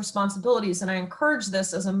rights to responsibilities, and I encourage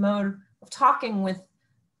this as a mode of talking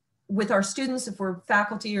with our students, if we're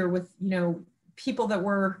faculty or with people that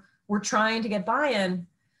we're trying to get buy-in,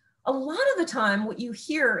 a lot of the time what you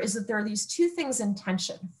hear is that there are these two things in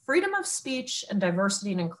tension: freedom of speech and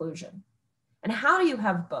diversity and inclusion. And how do you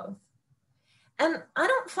have both? And I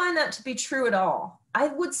don't find that to be true at all. I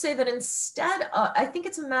would say that instead, I think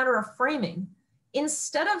it's a matter of framing.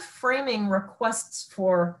 Instead of framing requests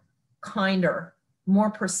for kinder, more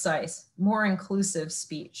precise, more inclusive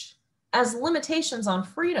speech as limitations on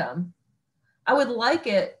freedom, I would like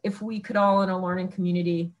it if we could all in a learning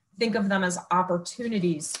community think of them as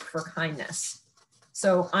opportunities for kindness.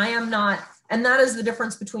 So I am not, and that is the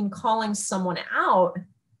difference between calling someone out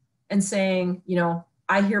and saying,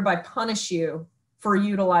 I hereby punish you for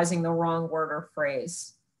utilizing the wrong word or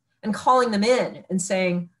phrase, and calling them in and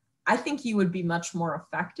saying, I think you would be much more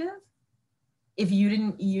effective if you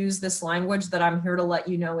didn't use this language that I'm here to let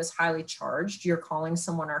you know is highly charged. You're calling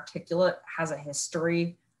someone articulate, has a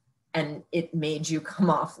history, and it made you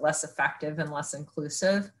come off less effective and less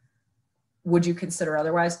inclusive. Would you consider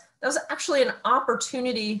otherwise? That was actually an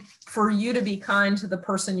opportunity for you to be kind to the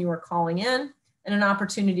person you were calling in, and an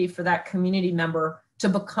opportunity for that community member to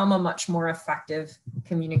become a much more effective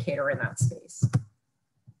communicator in that space.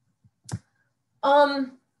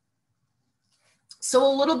 So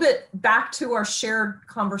a little bit back to our shared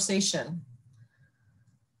conversation.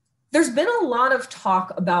 There's been a lot of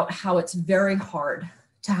talk about how it's very hard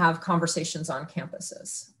to have conversations on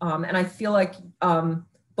campuses. And I feel like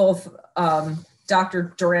both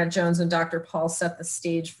Dr. Durant-Jones and Dr. Paul set the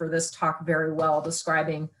stage for this talk very well,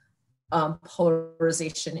 describing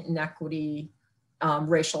polarization, inequity,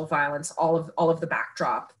 racial violence, all of the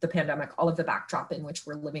backdrop, the pandemic, all of the backdrop in which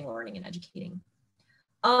we're living, learning, and educating.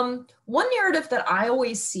 One narrative that I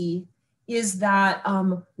always see is that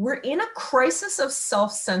we're in a crisis of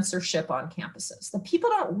self-censorship on campuses, that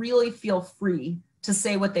people don't really feel free to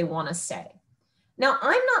say what they want to say. Now,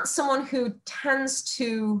 I'm not someone who tends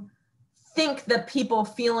to think that people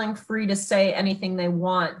feeling free to say anything they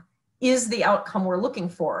want is the outcome we're looking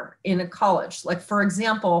for in a college. Like, for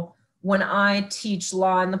example, when I teach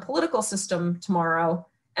law in the political system tomorrow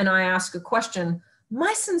and I ask a question,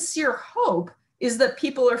 my sincere hope is that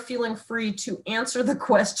people are feeling free to answer the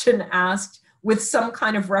question asked with some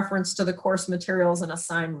kind of reference to the course materials and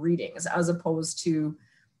assigned readings, as opposed to,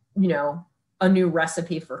 a new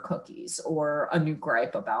recipe for cookies or a new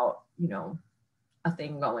gripe about, a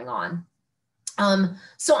thing going on.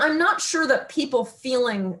 So I'm not sure that people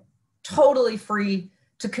feeling totally free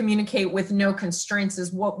to communicate with no constraints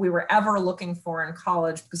is what we were ever looking for in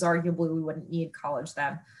college, because arguably we wouldn't need college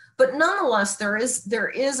then. But nonetheless, there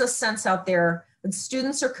is a sense out there that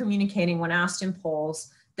students are communicating when asked in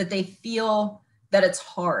polls that they feel that it's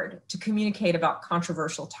hard to communicate about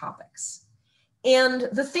controversial topics. And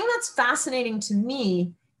the thing that's fascinating to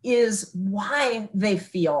me is why they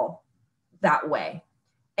feel that way.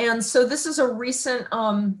 And so this is a recent,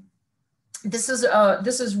 this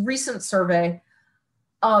is recent survey.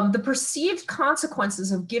 The perceived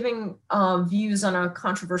consequences of giving views on a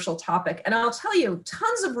controversial topic. And I'll tell you,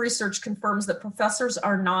 tons of research confirms that professors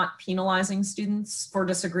are not penalizing students for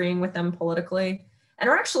disagreeing with them politically, and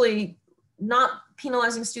are actually not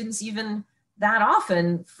penalizing students even that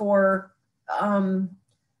often for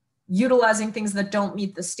utilizing things that don't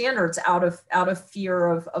meet the standards out of fear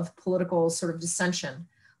of political sort of dissension.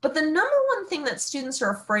 But the number one thing that students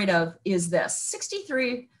are afraid of is this: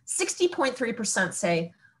 60.3%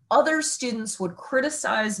 say other students would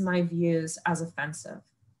criticize my views as offensive.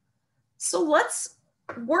 So let's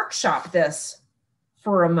workshop this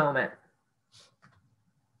for a moment.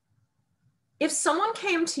 If someone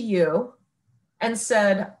came to you and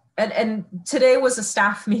said, and today was a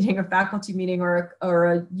staff meeting, a faculty meeting, or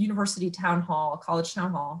a university town hall, a college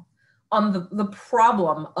town hall, on the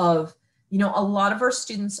problem of, you know, a lot of our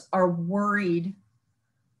students are worried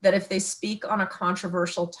that if they speak on a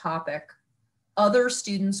controversial topic, other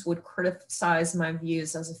students would criticize my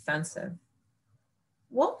views as offensive.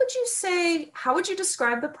 What would you say? How would you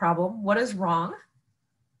describe the problem? What is wrong?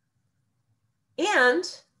 And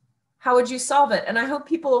how would you solve it? And I hope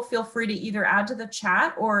people will feel free to either add to the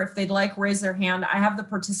chat, or if they'd like, raise their hand. I have the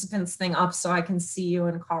participants thing up so I can see you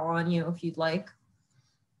and call on you if you'd like.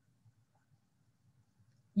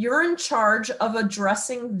 You're in charge of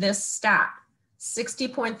addressing this stat.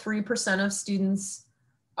 60.3% of students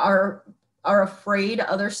are afraid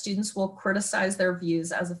other students will criticize their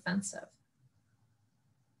views as offensive.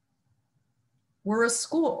 We're a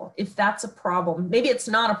school. If that's a problem, maybe it's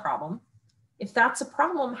not a problem. If that's a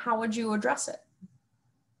problem, how would you address it?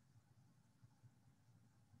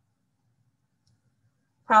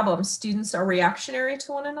 Problem: students are reactionary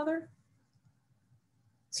to one another.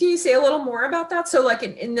 So can you say a little more about that? So like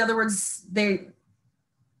in other words, they're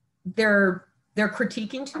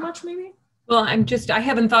critiquing too much, maybe? Well, I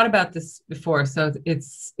haven't thought about this before, so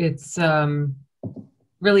it's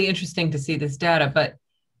really interesting to see this data, but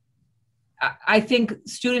I think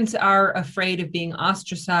students are afraid of being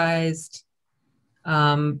ostracized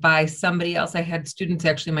by somebody else. I had students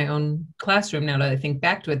actually in my own classroom, now that I think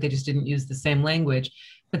back to it, they just didn't use the same language,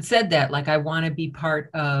 but said that, like, I want to be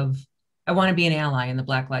I want to be an ally in the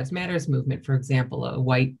Black Lives Matters movement, for example. A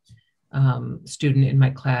white student in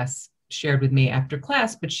my class shared with me after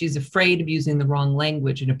class, but she's afraid of using the wrong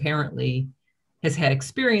language, and apparently has had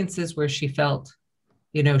experiences where she felt,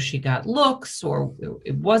 you know, she got looks, or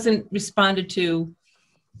it wasn't responded to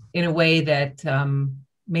in a way that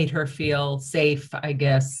made her feel safe, I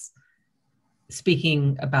guess,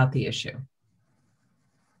 speaking about the issue.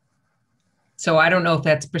 So I don't know if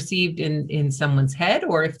that's perceived in someone's head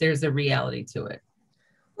or if there's a reality to it.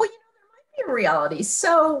 Well, you know, there might be a reality.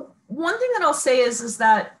 So one thing that I'll say is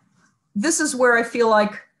that this is where I feel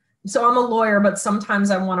like, so I'm a lawyer, but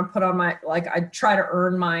sometimes I want to put on my, like, I try to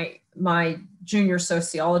earn my junior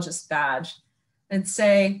sociologist badge and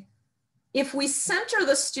say, if we center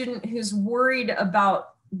the student who's worried about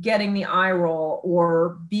getting the eye roll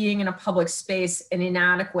or being in a public space an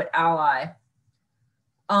inadequate ally,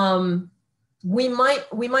 we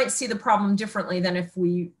might see the problem differently than if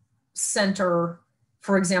we center,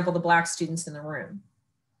 for example, the Black students in the room.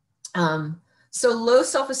 So low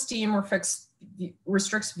self-esteem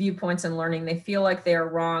restricts viewpoints and learning. They feel like they are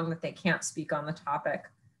wrong, that they can't speak on the topic,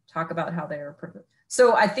 talk about how they are.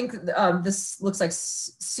 So I think this looks like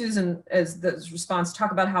Susan, as the response,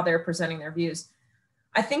 talk about how they're presenting their views.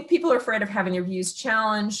 I think people are afraid of having their views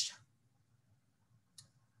challenged.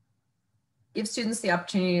 Give students the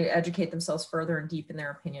opportunity to educate themselves further and deepen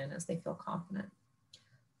their opinion as they feel confident.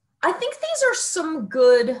 I think these are some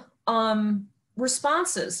good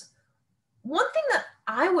responses. One thing that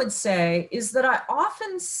I would say is that I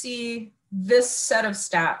often see this set of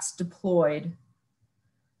stats deployed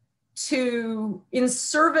in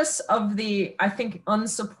service of the, I think,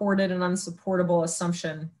 unsupported and unsupportable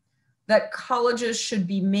assumption that colleges should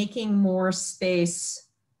be making more space,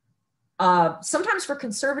 sometimes for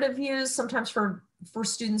conservative views, sometimes for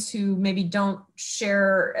students who maybe don't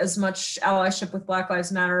share as much allyship with Black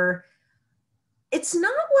Lives Matter. It's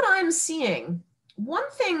not what I'm seeing. One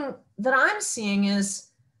thing that I'm seeing is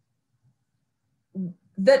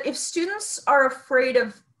that if students are afraid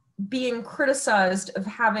of being criticized, of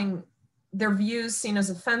having their views seen as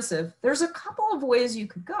offensive, there's a couple of ways you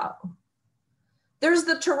could go. There's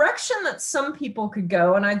the direction that some people could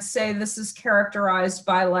go, and I'd say this is characterized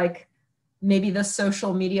by, like, maybe the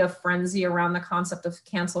social media frenzy around the concept of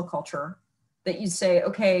cancel culture, that you say,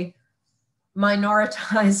 okay,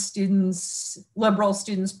 minoritized students, liberal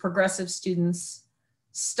students, progressive students,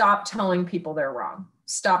 stop telling people they're wrong.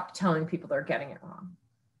 Stop telling people they're getting it wrong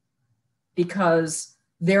because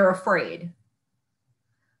they're afraid.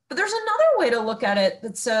 But there's another way to look at it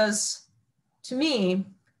that says, to me,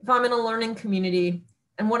 if I'm in a learning community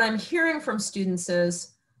and what I'm hearing from students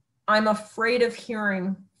is, I'm afraid of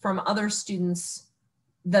hearing from other students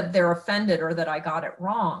that they're offended or that I got it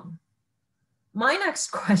wrong. My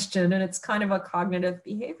next question, and it's kind of a cognitive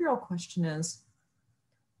behavioral question, is,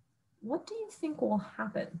 what do you think will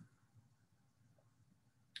happen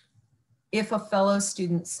if a fellow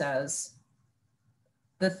student says,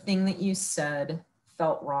 the thing that you said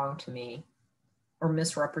felt wrong to me or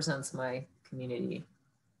misrepresents my community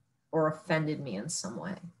or offended me in some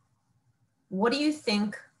way? What do you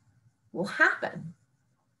think will happen?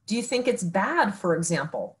 Do you think it's bad, for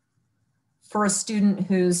example, for a student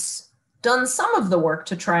who's done some of the work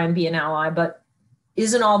to try and be an ally, but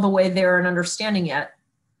isn't all the way there and understanding yet,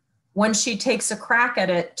 when she takes a crack at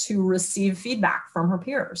it to receive feedback from her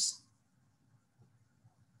peers?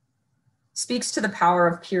 Speaks to the power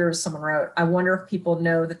of peers, someone wrote. I wonder if people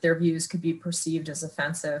know that their views could be perceived as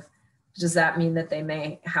offensive. Does that mean that they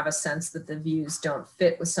may have a sense that the views don't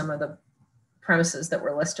fit with some of the premises that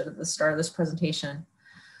were listed at the start of this presentation?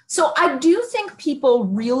 So I do think people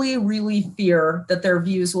really, really fear that their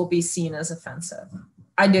views will be seen as offensive.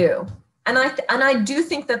 I do. And I do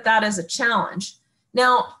think that that is a challenge.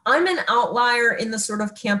 Now, I'm an outlier in the sort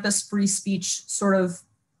of campus free speech sort of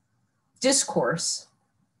discourse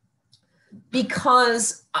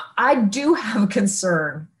because I do have a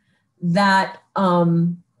concern that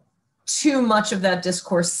too much of that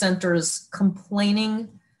discourse centers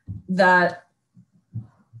complaining that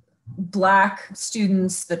Black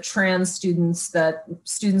students, that trans students, that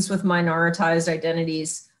students with minoritized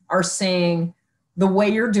identities are saying, the way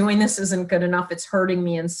you're doing this isn't good enough, it's hurting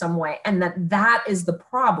me in some way. And that is the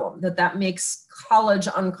problem, that makes college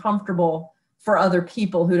uncomfortable for other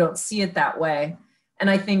people who don't see it that way. And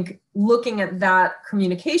I think looking at that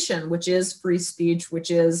communication, which is free speech, which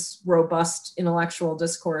is robust intellectual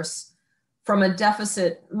discourse, from a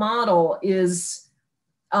deficit model is,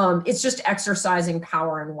 it's just exercising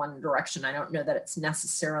power in one direction. I don't know that it's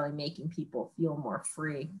necessarily making people feel more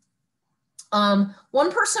free.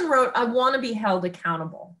 One person wrote, I want to be held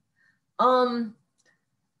accountable. I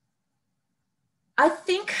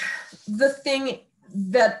think the thing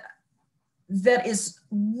that is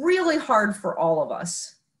really hard for all of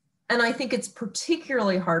us, and I think it's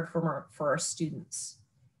particularly hard for our students,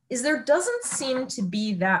 is there doesn't seem to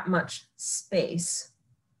be that much space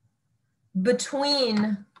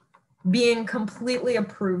between being completely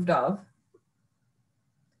approved of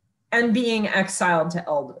and being exiled to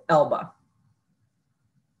Elba.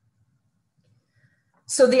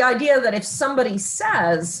 So the idea that if somebody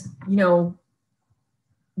says, you know,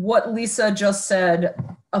 what Lisa just said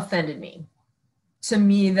offended me, to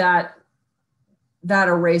me that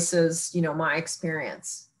erases, you know, my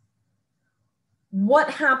experience. What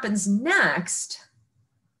happens next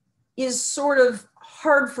is sort of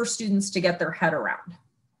hard for students to get their head around.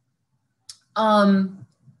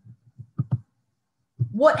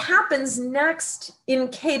 What happens next in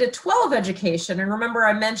K-12 education, and remember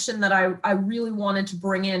I mentioned that I really wanted to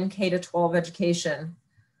bring in K-12 education.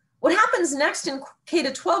 What happens next in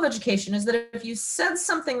K-12 education is that if you said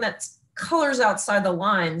something that colors outside the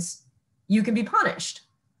lines, you can be punished.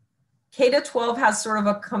 K-12 has sort of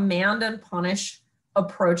a command and punish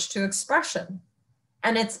approach to expression.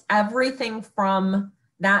 And it's everything from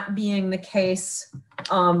that being the case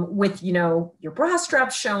with, you know, your bra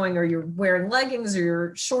straps showing, or you're wearing leggings, or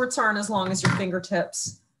your shorts aren't as long as your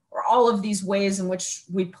fingertips, or all of these ways in which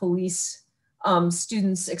we police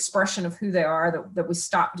students' expression of who they are that we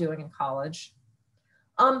stop doing in college.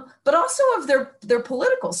 But also of their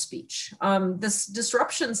political speech. This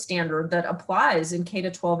disruption standard that applies in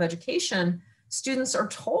K-12 education, students are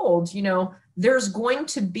told, you know, there's going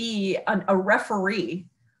to be a referee,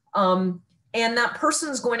 and that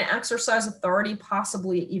person's going to exercise authority,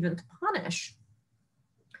 possibly even to punish.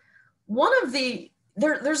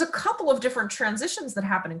 There's a couple of different transitions that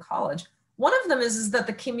happen in college. One of them is that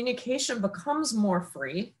the communication becomes more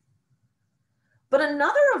free. But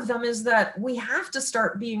another of them is that we have to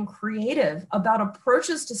start being creative about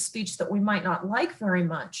approaches to speech that we might not like very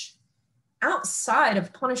much outside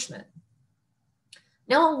of punishment.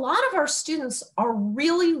 Now, a lot of our students are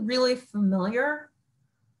really, really familiar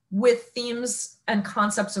with themes and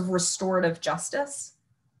concepts of restorative justice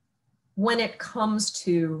when it comes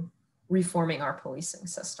to reforming our policing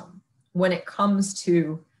system, when it comes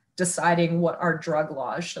to deciding what our drug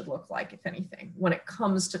laws should look like, if anything, when it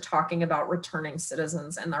comes to talking about returning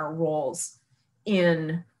citizens and their roles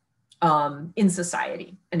in in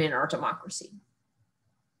society and in our democracy.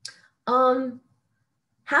 Having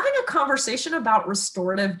a conversation about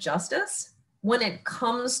restorative justice when it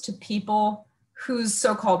comes to people whose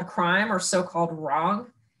so-called crime or so-called wrong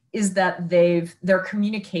is that their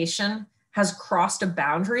communication has crossed a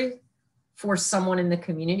boundary for someone in the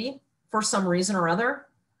community for some reason or other,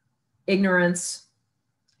 ignorance,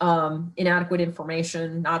 inadequate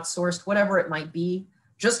information, not sourced, whatever it might be,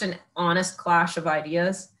 just an honest clash of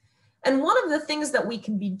ideas. And one of the things that we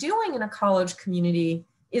can be doing in a college community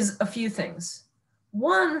is a few things.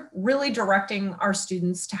 One, really directing our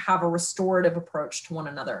students to have a restorative approach to one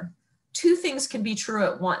another. Two things can be true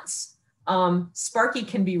at once. Sparky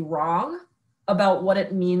can be wrong about what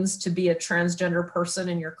it means to be a transgender person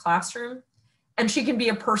in your classroom, and she can be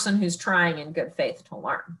a person who's trying in good faith to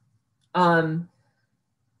learn.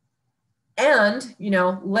 And, you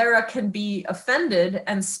know, Lara can be offended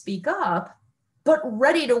and speak up, but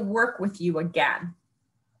ready to work with you again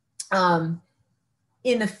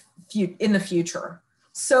in the future.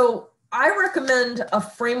 So I recommend a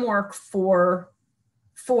framework for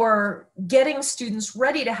getting students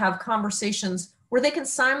ready to have conversations where they can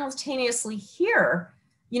simultaneously hear,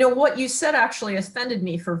 you know, what you said actually offended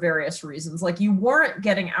me for various reasons, like you weren't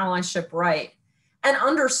getting allyship right, and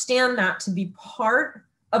understand that to be part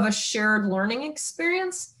of a shared learning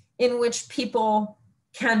experience in which people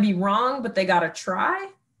can be wrong, but they got to try,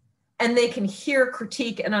 and they can hear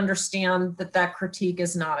critique and understand that that critique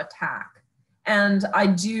is not attack. And I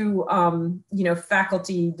do, you know,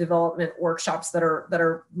 faculty development workshops that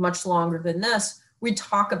are much longer than this. We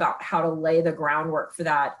talk about how to lay the groundwork for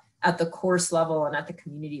that at the course level and at the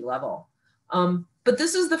community level. But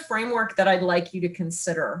this is the framework that I'd like you to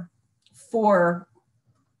consider for,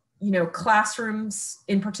 you know, classrooms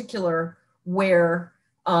in particular, where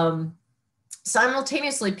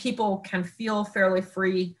simultaneously people can feel fairly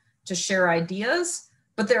free to share ideas,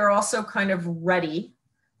 but they're also kind of ready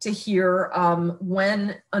to hear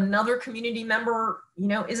when another community member, you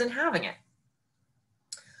know, isn't having it.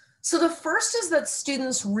 So the first is that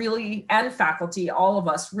students really, and faculty, all of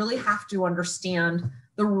us really have to understand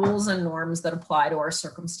the rules and norms that apply to our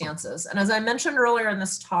circumstances. And as I mentioned earlier in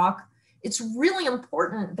this talk, it's really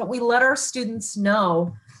important that we let our students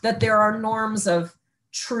know that there are norms of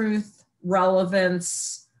truth,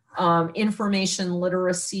 relevance, information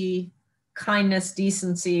literacy, kindness,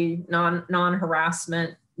 decency,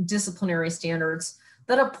 non-harassment, disciplinary standards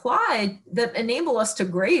that apply, that enable us to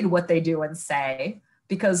grade what they do and say,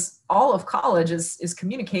 because all of college is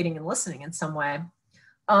communicating and listening in some way.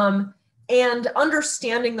 And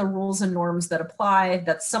understanding the rules and norms that apply,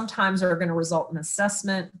 that sometimes are going to result in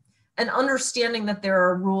assessment, and understanding that there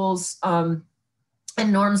are rules and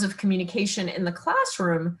norms of communication in the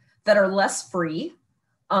classroom that are less free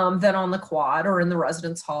than on the quad or in the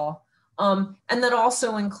residence hall. And that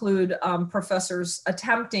also include professors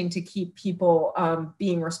attempting to keep people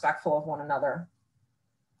being respectful of one another.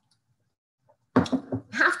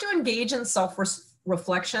 Have to engage in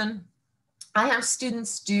self-reflection. I have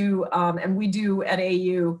students do, and we do at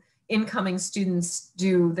AU, incoming students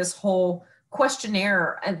do this whole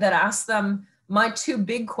questionnaire that asks them my two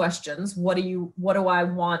big questions: what do I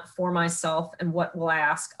want for myself, and what will I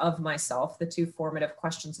ask of myself, the two formative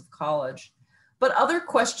questions of college. But other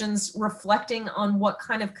questions reflecting on what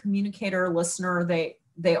kind of communicator, listener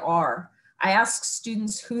they are. I ask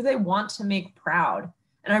students who they want to make proud.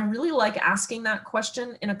 And I really like asking that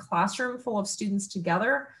question in a classroom full of students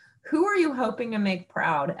together. Who are you hoping to make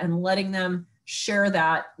proud? And letting them share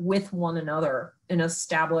that with one another and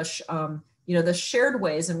establish you know, the shared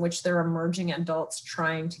ways in which they're emerging adults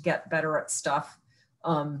trying to get better at stuff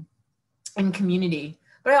in community.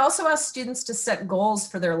 But I also ask students to set goals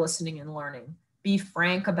for their listening and learning. Be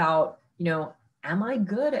frank about, you know, am I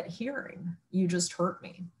good at hearing? You just hurt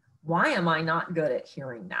me. Why am I not good at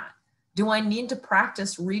hearing that? Do I need to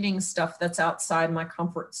practice reading stuff that's outside my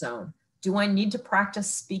comfort zone? Do I need to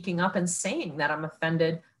practice speaking up and saying that I'm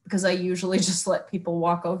offended, because I usually just let people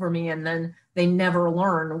walk over me and then they never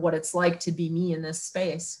learn what it's like to be me in this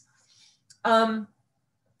space? To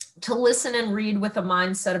listen and read with a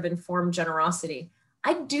mindset of informed generosity.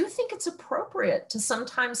 I do think it's appropriate to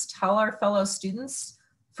sometimes tell our fellow students,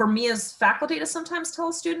 for me as faculty to sometimes tell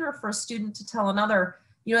a student, or for a student to tell another,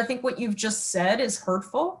 you know, I think what you've just said is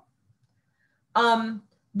hurtful.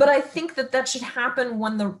 But I think that should happen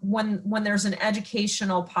when there's an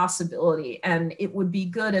educational possibility, and it would be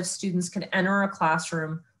good if students could enter a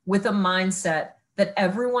classroom with a mindset that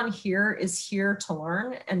everyone here is here to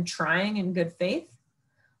learn and trying in good faith.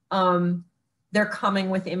 They're coming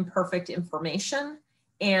with imperfect information,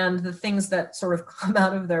 and the things that sort of come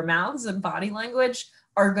out of their mouths and body language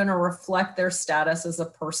are going to reflect their status as a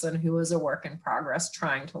person who is a work in progress,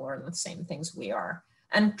 trying to learn the same things we are,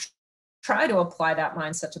 and try to apply that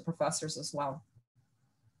mindset to professors as well.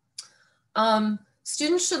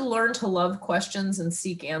 Students should learn to love questions and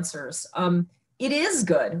seek answers. It is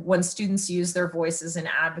good when students use their voices in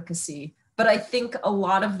advocacy, but I think a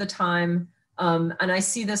lot of the time, and I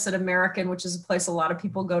see this at American, which is a place a lot of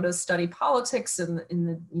people go to study politics in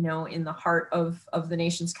the heart of the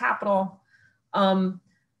nation's capital.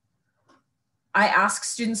 I ask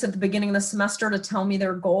students at the beginning of the semester to tell me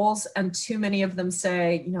their goals, and too many of them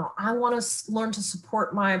say, I want to learn to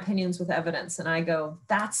support my opinions with evidence. And I go,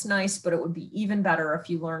 that's nice, but it would be even better if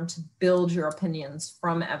you learn to build your opinions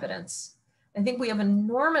from evidence. I think we have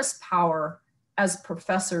enormous power as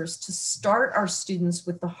professors to start our students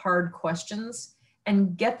with the hard questions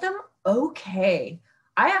and get them okay.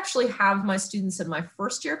 I actually have my students in my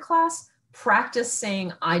first year class practice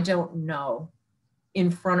saying, I don't know,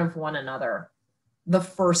 in front of one another the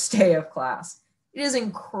first day of class. It is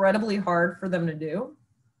incredibly hard for them to do.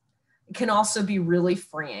 It can also be really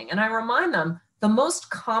freeing. And I remind them, the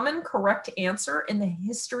most common correct answer in the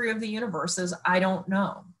history of the universe is, I don't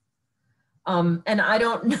know. And I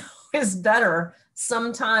don't know is better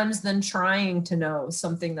sometimes than trying to know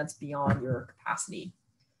something that's beyond your capacity.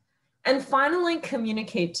 And finally,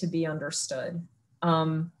 communicate to be understood.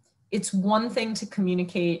 It's one thing to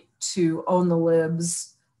communicate to own the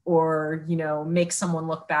libs, or make someone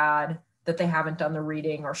look bad that they haven't done the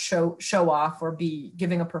reading, or show off, or be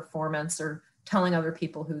giving a performance, or telling other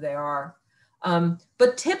people who they are.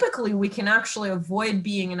 But typically we can actually avoid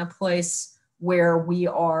being in a place where we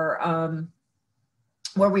are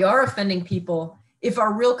offending people if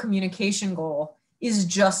our real communication goal is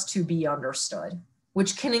just to be understood,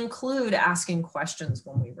 which can include asking questions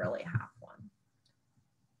when we really have one.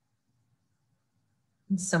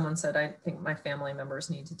 Someone said, I think my family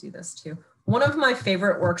members need to do this too. One of my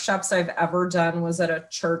favorite workshops I've ever done was at a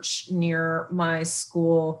church near my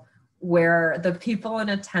school, where the people in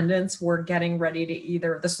attendance were getting ready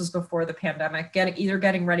to this was before the pandemic, either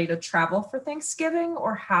getting ready to travel for Thanksgiving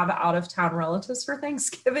or have out of town relatives for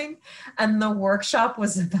Thanksgiving. And the workshop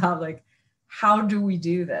was about how do we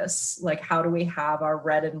do this? How do we have our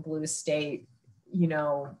red and blue state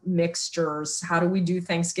mixtures? How do we do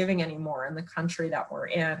Thanksgiving anymore in the country that we're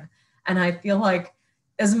in? And I feel like,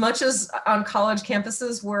 as much as on college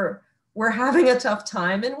campuses we're having a tough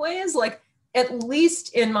time in ways, at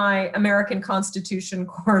least in my American Constitution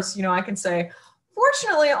course, I can say,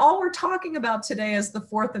 fortunately, all we're talking about today is the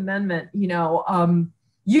Fourth Amendment. You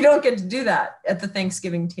don't get to do that at the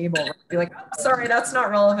Thanksgiving table. Be like, oh, sorry, that's not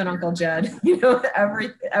relevant, Uncle Jed.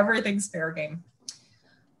 Everything's fair game.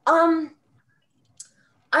 I'm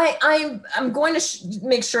going to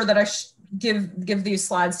make sure that I give these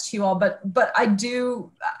slides to you all, but I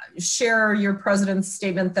do share your president's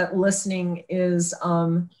statement that listening is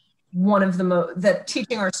one of that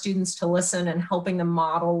teaching our students to listen and helping them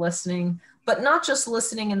model listening, but not just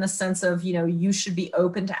listening in the sense of, you should be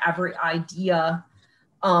open to every idea,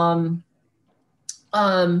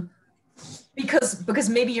 because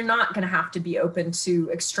maybe you're not going to have to be open to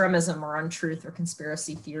extremism or untruth or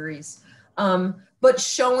conspiracy theories. But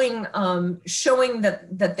showing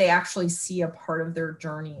that they actually see a part of their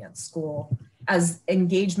journey at school as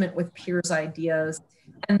engagement with peers' ideas,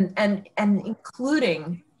 and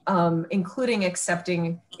including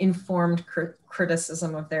accepting informed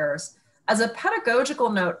criticism of theirs. As a pedagogical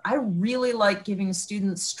note, I really like giving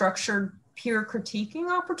students structured peer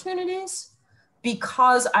critiquing opportunities,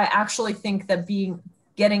 because I actually think that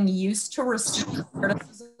getting used to receiving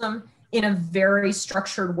criticism in a very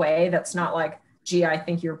structured way, that's not like, gee, I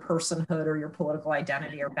think your personhood or your political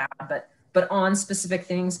identity are bad, but on specific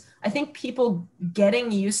things. I think people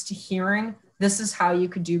getting used to hearing, this is how you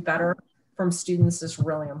could do better, from students is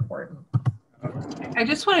really important. I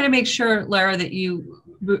just wanted to make sure, Lara, that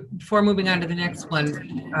before moving on to the next one,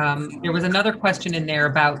 there was another question in there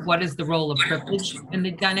about what is the role of privilege in the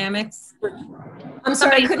dynamics. I'm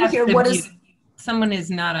sorry, I couldn't hear. Someone is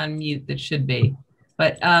not on mute that should be,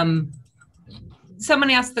 but someone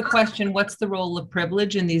asked the question, what's the role of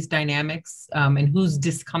privilege in these dynamics, and whose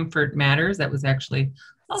discomfort matters? That was actually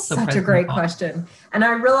also such a great question. And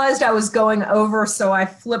I realized I was going over, so I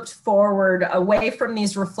flipped forward away from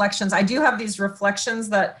these reflections. I do have these reflections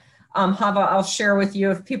that Hava, I'll share with you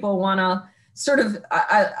if people want to sort of,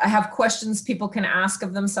 I have questions people can ask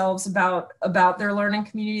of themselves about their learning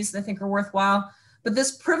communities that I think are worthwhile. But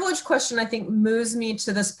this privilege question, I think, moves me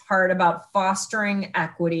to this part about fostering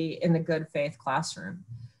equity in the good faith classroom.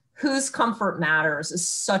 Whose comfort matters is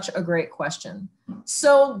such a great question.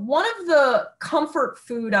 So one of the comfort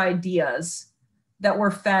food ideas that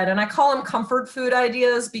we're fed. And I call them comfort food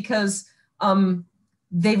ideas because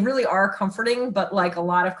they really are comforting, but like a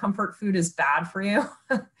lot of comfort food is bad for you.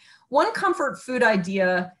 One comfort food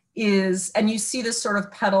idea is, and you see this sort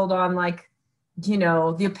of peddled on like, you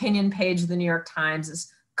know, the opinion page of the New York Times,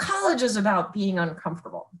 is college is about being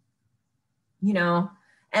uncomfortable, you know,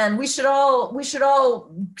 and we should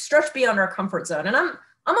all stretch beyond our comfort zone. And I'm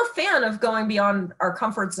a fan of going beyond our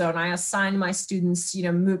comfort zone. I assign my students, you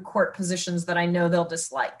know, moot court positions that I know they'll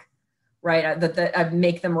dislike, right? That I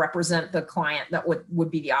make them represent the client that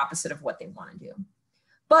would be the opposite of what they want to do.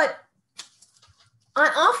 But I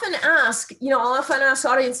often ask, you know, I'll often ask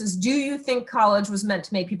audiences, do you think college was meant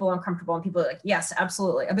to make people uncomfortable? And people are like, yes,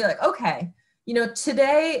 absolutely. I'd be like, okay, you know,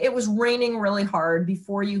 today it was raining really hard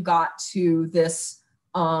before you got to this,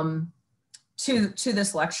 to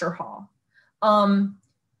this lecture hall.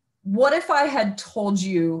 What if I had told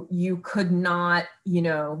you you could not, you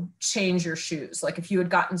know, change your shoes? Like if you had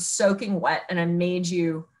gotten soaking wet and I made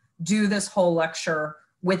you do this whole lecture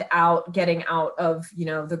without getting out of, you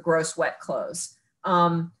know, the gross wet clothes.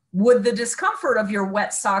 Would the discomfort of your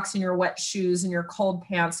wet socks and your wet shoes and your cold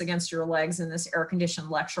pants against your legs in this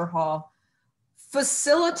air-conditioned lecture hall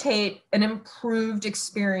facilitate an improved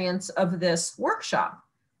experience of this workshop?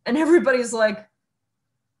 And everybody's like,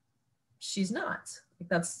 she's nuts. Like,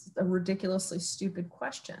 that's a ridiculously stupid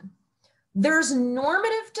question. There's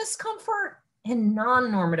normative discomfort and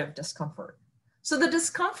non-normative discomfort. So the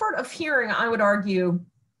discomfort of hearing, I would argue,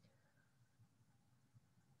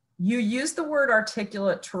 you use the word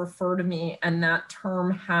articulate to refer to me, and that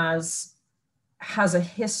term has a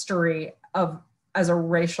history of as a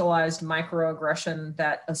racialized microaggression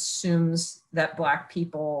that assumes that Black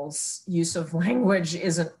people's use of language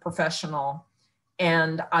isn't professional.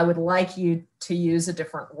 And I would like you to use a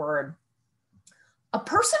different word. A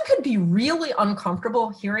person could be really uncomfortable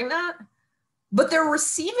hearing that, but they're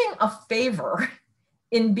receiving a favor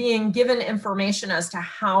in being given information as to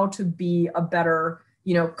how to be a better,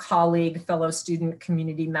 you know, colleague, fellow student,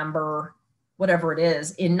 community member, whatever it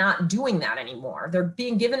is, in not doing that anymore. They're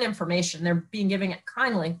being given information, they're being given it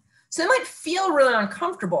kindly. So they might feel really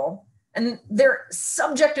uncomfortable, and their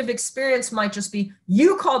subjective experience might just be,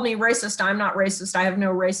 you called me racist, I'm not racist, I have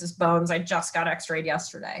no racist bones, I just got x-rayed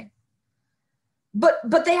yesterday. But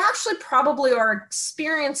they actually probably are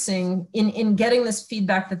experiencing in getting this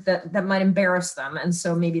feedback that might embarrass them. And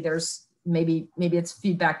so maybe it's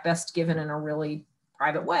feedback best given in a really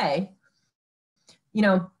private way. You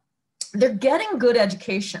know, they're getting good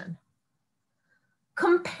education.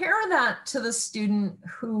 Compare that to the student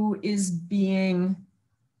who is being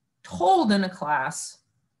told in a class,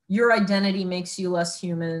 your identity makes you less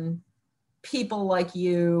human, people like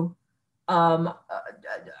you are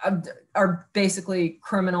basically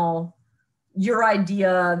criminal, your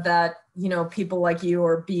idea that, you know, people like you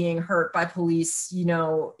are being hurt by police, you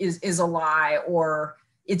know, is a lie, or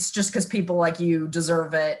it's just because people like you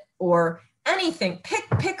deserve it, or anything.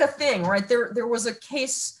 Pick a thing, right? There was a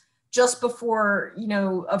case just before, you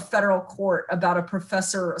know, a federal court about a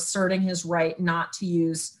professor asserting his right not to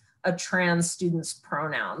use a trans student's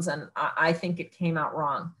pronouns, and I think it came out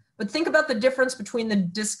wrong. But think about the difference between the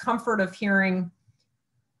discomfort of hearing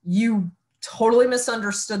you totally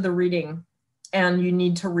misunderstood the reading and you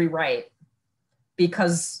need to rewrite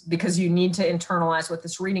because you need to internalize what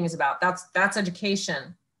this reading is about. That's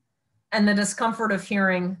education. And the discomfort of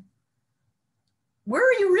hearing, where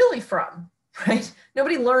are you really from, right?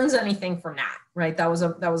 Nobody learns anything from that, right? That was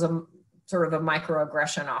a sort of a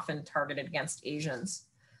microaggression often targeted against Asians.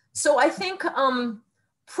 So I think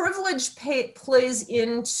privilege plays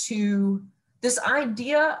into this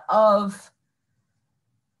idea of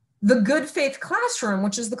the good faith classroom,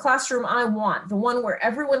 which is the classroom I want, the one where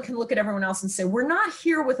everyone can look at everyone else and say, we're not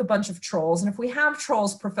here with a bunch of trolls. And if we have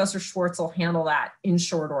trolls, Professor Schwartz will handle that in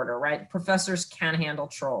short order, right? Professors can handle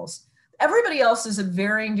trolls. Everybody else is at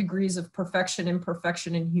varying degrees of perfection,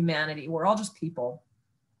 imperfection, and humanity. We're all just people.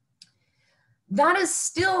 That is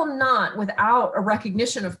still not without a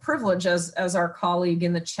recognition of privilege, as our colleague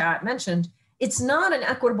in the chat mentioned. It's not an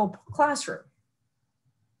equitable classroom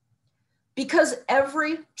because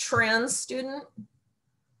every trans student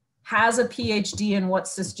has a PhD in what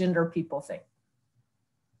cisgender people think.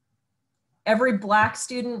 Every Black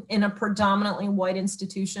student in a predominantly white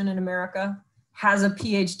institution in America has a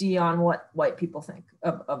PhD on what white people think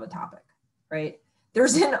of a topic, right?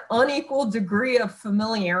 There's an unequal degree of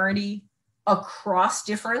familiarity across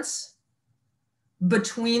difference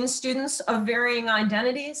between students of varying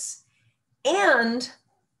identities, and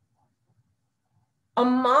a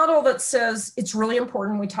model that says it's really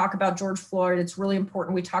important we talk about George Floyd, it's really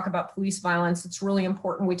important we talk about police violence, it's really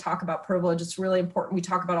important we talk about privilege, it's really important we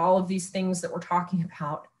talk about all of these things that we're talking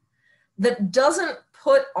about, that doesn't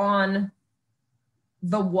put on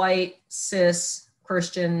the white, cis,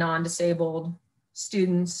 Christian, non-disabled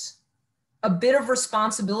students a bit of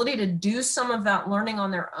responsibility to do some of that learning on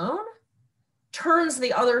their own, turns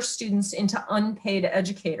the other students into unpaid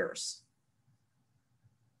educators.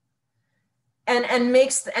 And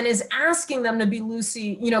is asking them to be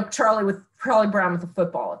Lucy, you know, Charlie Brown with the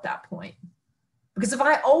football at that point. Because if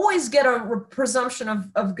I always get a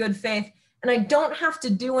presumption of good faith and I don't have to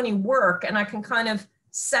do any work and I can kind of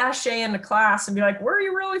sashay into class and be like, where are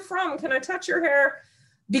you really from? Can I touch your hair?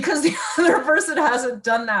 Because the other person hasn't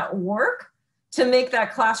done that work to make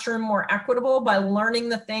that classroom more equitable by learning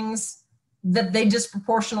the things that they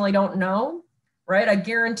disproportionately don't know, right? I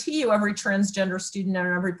guarantee you every transgender student and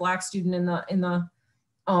every Black student in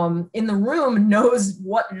the room knows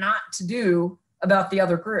what not to do about the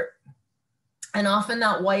other group. And often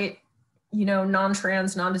that white, you know,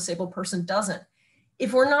 non-trans, non-disabled person doesn't.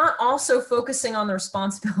 If we're not also focusing on the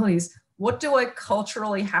responsibilities, what do I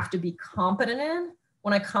culturally have to be competent in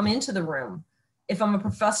when I come into the room? If I'm a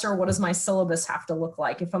professor, what does my syllabus have to look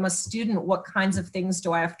like? If I'm a student, what kinds of things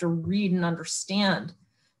do I have to read and understand?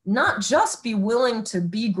 Not just be willing to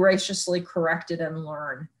be graciously corrected and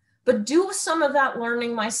learn, but do some of that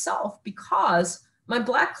learning myself, because my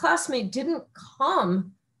Black classmate didn't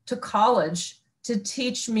come to college to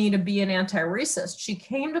teach me to be an anti-racist. She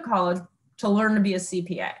came to college to learn to be a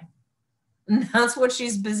CPA. And that's what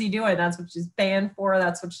she's busy doing. That's what she's paying for.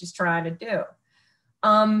 That's what she's trying to do.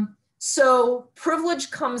 So privilege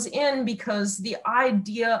comes in because the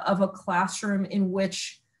idea of a classroom in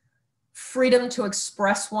which freedom to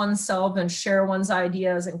express oneself and share one's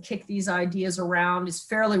ideas and kick these ideas around is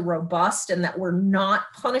fairly robust, and that we're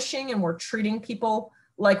not punishing and we're treating people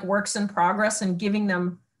like works in progress and giving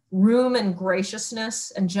them room and graciousness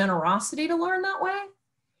and generosity to learn that way,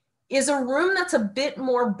 is a room that's a bit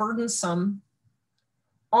more burdensome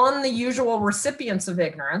on the usual recipients of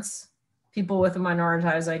ignorance, people with a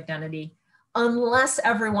minoritized identity, unless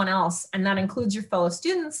everyone else, and that includes your fellow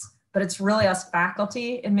students, but it's really us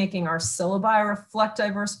faculty in making our syllabi reflect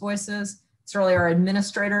diverse voices. It's really our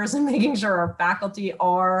administrators and making sure our faculty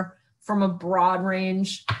are from a broad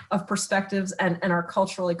range of perspectives and are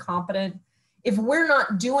culturally competent. If we're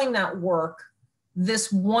not doing that work, this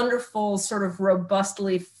wonderful sort of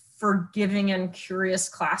robustly forgiving and curious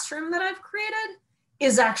classroom that I've created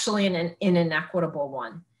is actually an inequitable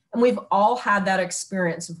one. And we've all had that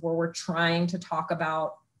experience of where we're trying to talk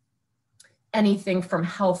about anything from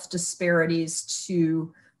health disparities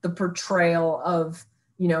to the portrayal of,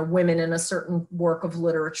 you know, women in a certain work of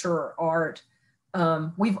literature or art.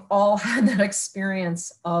 We've all had that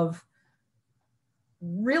experience of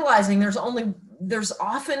realizing there's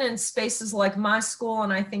often in spaces like my school,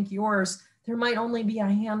 and I think yours, there might only be a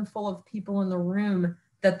handful of people in the room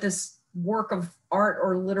that this work of art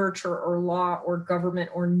or literature or law or government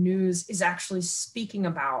or news is actually speaking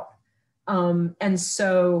about. And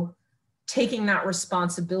so taking that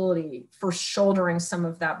responsibility for shouldering some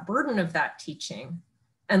of that burden of that teaching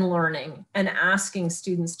and learning and asking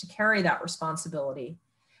students to carry that responsibility.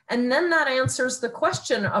 And then that answers the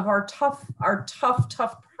question of our tough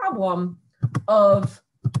problem of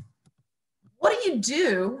what do you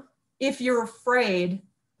do if you're afraid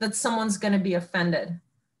that someone's going to be offended?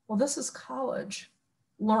 Well, this is college.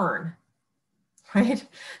 Learn, right?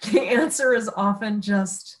 The answer is often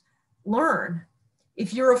just learn.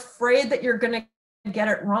 If you're afraid that you're going to get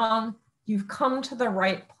it wrong, you've come to the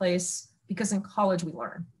right place, because in college we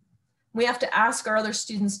learn. We have to ask our other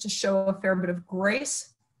students to show a fair bit of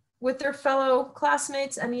grace with their fellow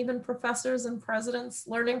classmates and even professors and presidents'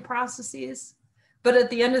 learning processes. But at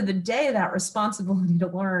the end of the day, that responsibility to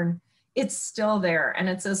learn, it's still there. And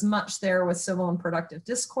it's as much there with civil and productive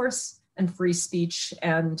discourse and free speech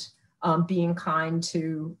and being kind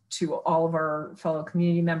to all of our fellow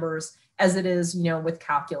community members as it is, you know, with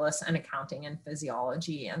calculus and accounting and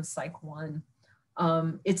physiology and Psych 1.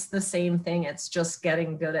 It's the same thing. It's just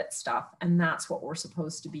getting good at stuff. And that's what we're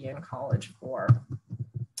supposed to be in college for.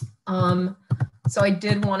 So I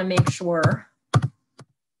did want to make sure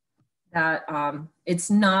that it's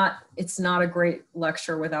not a great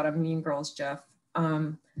lecture without a Mean Girls Jeff.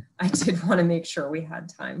 I did want to make sure we had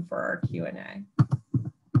time for our Q&A.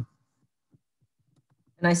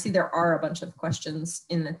 And I see there are a bunch of questions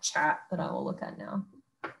in the chat that I will look at now.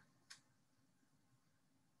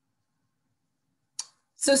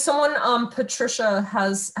 So someone, Patricia,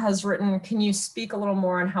 has written, can you speak a little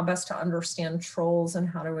more on how best to understand trolls and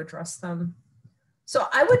how to address them? So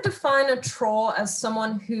I would define a troll as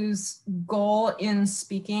someone whose goal in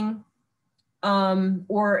speaking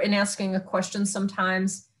or in asking a question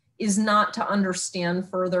sometimes is not to understand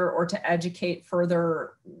further or to educate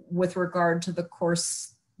further with regard to the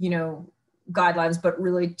course, guidelines, but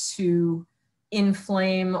really to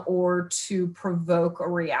inflame or to provoke a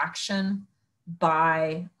reaction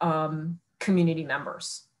by community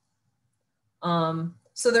members.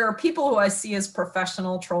 So there are people who I see as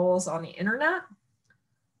professional trolls on the internet.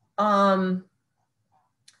 In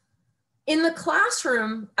the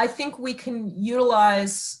classroom, I think we can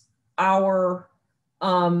utilize our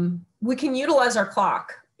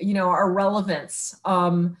clock, our relevance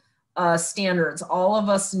standards. All of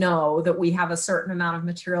us know that we have a certain amount of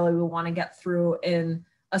material we want to get through in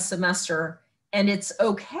a semester. And it's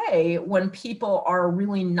okay when people are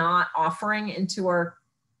really not offering into our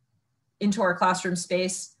classroom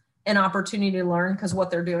space an opportunity to learn, because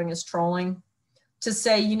what they're doing is trolling, to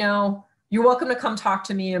say, you're welcome to come talk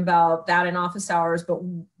to me about that in office hours,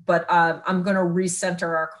 but I'm going to recenter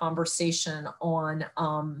our conversation on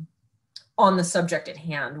the subject at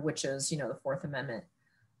hand, which is, the Fourth Amendment.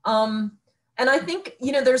 And I think,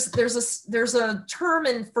 there's a term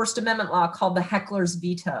in First Amendment law called the heckler's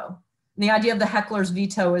veto. And the idea of the heckler's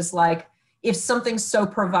veto is like, if something's so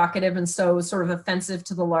provocative and so sort of offensive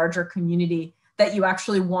to the larger community that you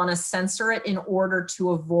actually want to censor it in order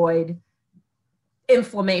to avoid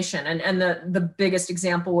inflammation. And the biggest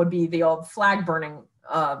example would be the old flag burning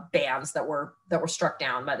bans that were struck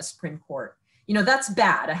down by the Supreme Court. That's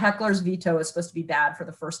bad. A heckler's veto is supposed to be bad for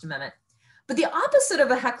the First Amendment. But the opposite of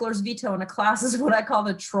a heckler's veto in a class is what I call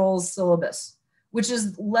the troll's syllabus, which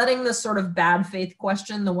is letting the sort of bad faith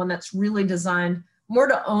question, the one that's really designed more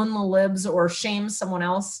to own the libs or shame someone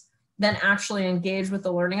else than actually engage with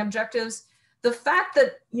the learning objectives. The fact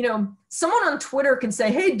that, someone on Twitter can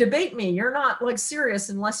say, hey, debate me. You're not serious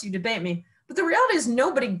unless you debate me. But the reality is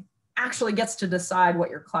nobody actually gets to decide what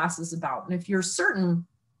your class is about. And if you're certain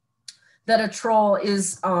that a troll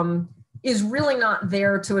is really not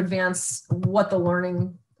there to advance what the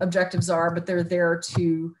learning objectives are, but they're there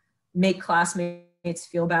to make classmates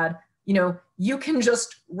feel bad, you can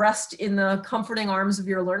just rest in the comforting arms of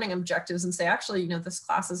your learning objectives and say, actually, this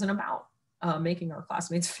class isn't about making our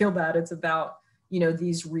classmates feel bad. It's about,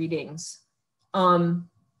 these readings. I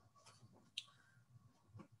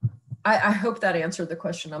hope that answered the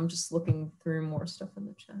question. I'm just looking through more stuff in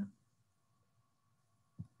the chat.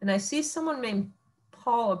 And I see someone named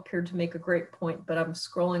Paul appeared to make a great point, but I'm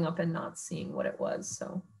scrolling up and not seeing what it was.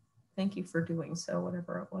 So thank you for doing so,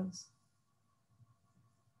 whatever it was.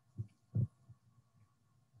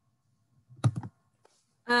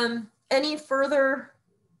 Any further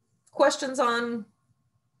questions on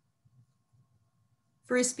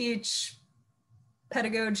free speech,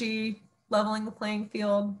 pedagogy, leveling the playing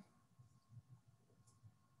field?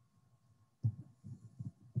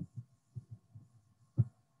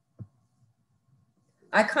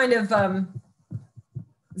 I kind of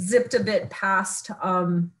zipped a bit past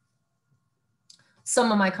some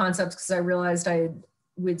of my concepts because I realized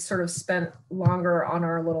we'd sort of spent longer on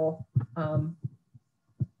our little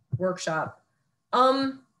workshop.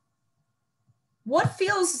 What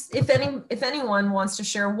feels, if anyone wants to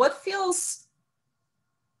share, what feels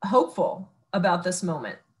hopeful about this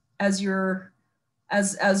moment? As your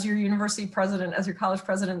university president, as your college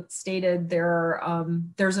president stated,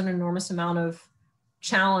 there's an enormous amount of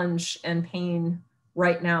challenge and pain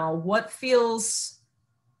right now. What feels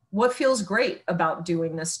great about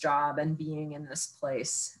doing this job and being in this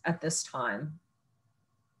place at this time?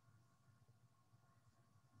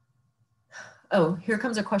 Oh, here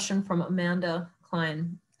comes a question from Amanda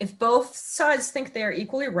Klein. If both sides think they are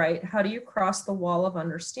equally right, how do you cross the wall of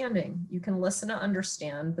understanding? You can listen to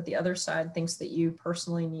understand, but the other side thinks that you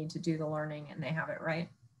personally need to do the learning and they have it right.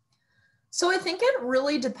 So I think it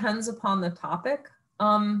really depends upon the topic.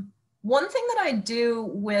 One thing that I do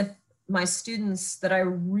with my students that I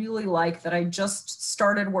really like, that I just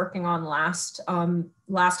started working on last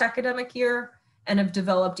academic year and have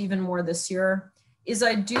developed even more this year, is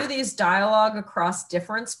I do these dialogue across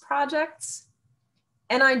difference projects.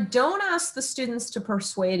 And I don't ask the students to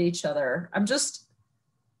persuade each other. I'm just,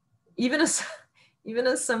 even as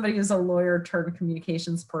somebody who's a lawyer turned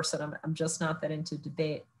communications person, I'm just not that into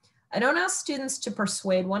debate. I don't ask students to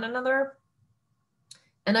persuade one another.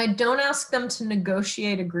 And I don't ask them to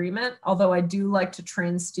negotiate agreement, although I do like to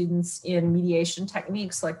train students in mediation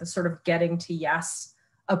techniques, like the sort of getting to yes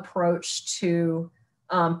approach to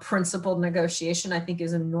principled negotiation, I think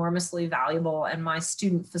is enormously valuable. And my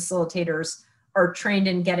student facilitators are trained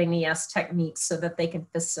in getting the yes techniques so that they can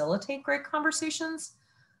facilitate great conversations.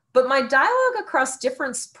 But my dialogue across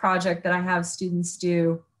difference project that I have students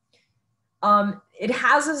do, it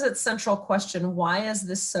has as its central question, why is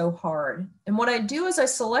this so hard? And what I do is I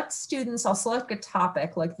select students, I'll select a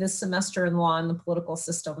topic, like this semester in law and the political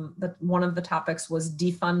system, that one of the topics was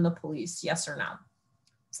defund the police, yes or no.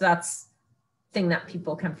 So that's the thing that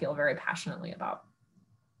people can feel very passionately about.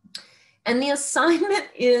 And the assignment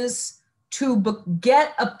is to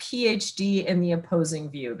get a PhD in the opposing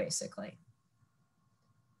view, basically.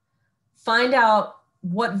 Find out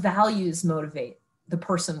what values motivate the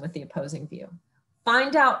person with the opposing view.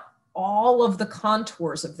 Find out all of the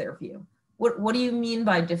contours of their view. What do you mean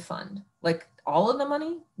by defund? Like all of the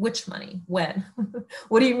money? Which money? When?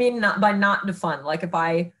 What do you mean by not defund? Like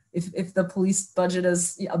if the police budget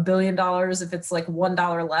is $1 billion, if it's like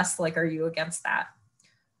 $1 less, like are you against that?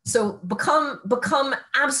 So become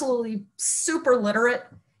absolutely super literate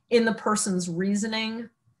in the person's reasoning,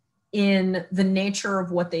 in the nature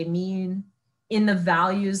of what they mean, in the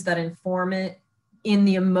values that inform it, in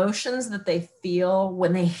the emotions that they feel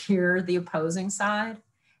when they hear the opposing side,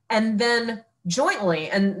 and then jointly,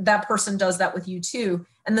 and that person does that with you too.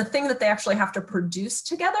 And the thing that they actually have to produce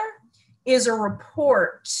together is a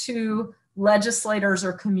report to legislators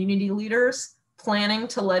or community leaders planning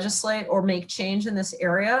to legislate or make change in this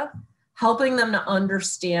area, helping them to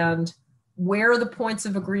understand where the points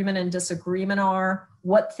of agreement and disagreement are,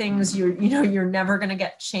 what things you're never going to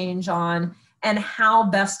get change on, and how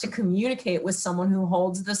best to communicate with someone who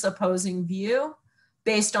holds this opposing view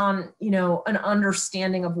based on, an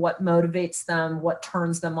understanding of what motivates them, what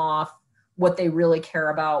turns them off, what they really care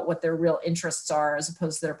about, what their real interests are as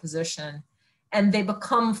opposed to their position. And they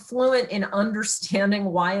become fluent in understanding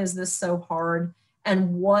why is this so hard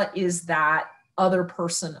and what is that other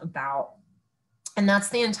person about. And that's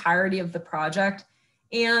the entirety of the project.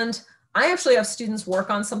 And I actually have students work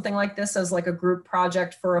on something like this as like a group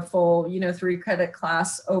project for a full, 3-credit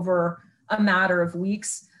class over a matter of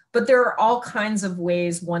weeks. But there are all kinds of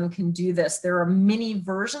ways one can do this. There are mini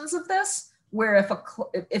versions of this where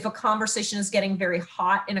if a conversation is getting very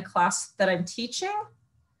hot in a class that I'm teaching,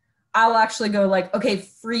 I'll actually go like, okay,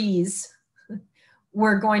 freeze.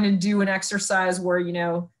 We're going to do an exercise where,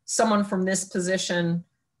 someone from this position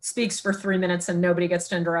speaks for 3 minutes and nobody gets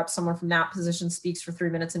to interrupt. Someone from that position speaks for 3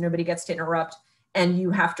 minutes and nobody gets to interrupt. And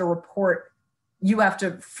you have to report, you have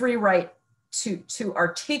to free write to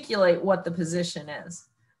articulate what the position is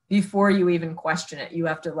before you even question it. You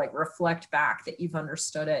have to like reflect back that you've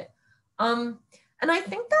understood it. And I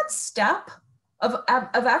think that step of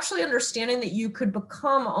actually understanding that you could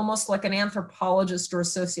become almost like an anthropologist or a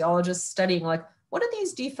sociologist studying like, what do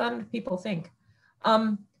these defund people think?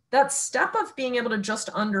 That step of being able to just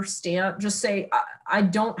understand, just say, I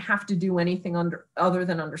don't have to do anything other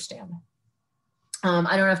than understand.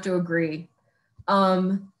 I don't have to agree.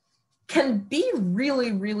 Can be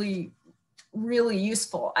really, really, really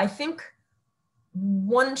useful. I think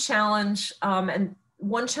one challenge, and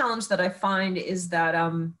one challenge that I find is that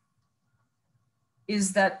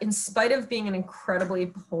in spite of being an incredibly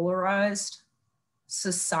polarized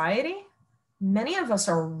society, many of us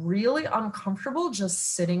are really uncomfortable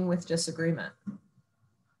just sitting with disagreement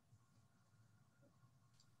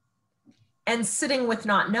and sitting with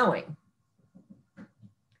not knowing.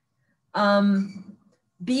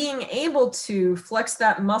 Being able to flex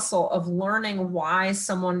that muscle of learning why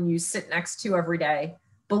someone you sit next to every day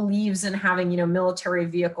believes in having, military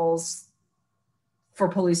vehicles for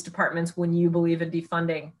police departments when you believe in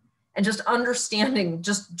defunding, and just understanding,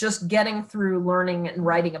 just getting through learning and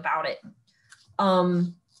writing about it.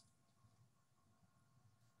 I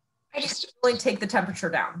just really take the temperature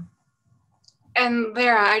down. And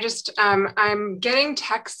Lara, I'm getting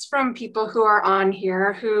texts from people who are on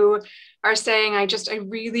here who are saying, I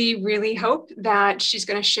really, really hope that she's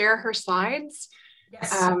going to share her slides.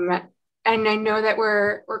 Yes. And I know that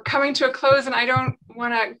we're coming to a close, and I don't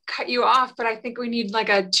want to cut you off, but I think we need like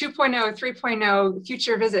a 2.0, 3.0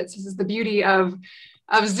 future visits. This is the beauty of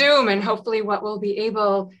Zoom, and hopefully what we'll be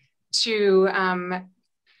able to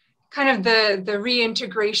kind of the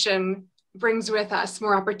reintegration brings with us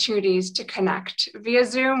more opportunities to connect via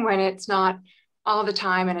Zoom when it's not all the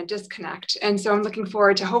time and a disconnect. And so I'm looking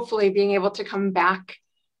forward to hopefully being able to come back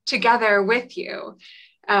together with you.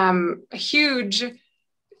 A huge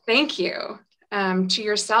thank you to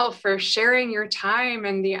yourself for sharing your time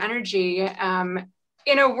and the energy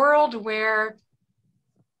in a world where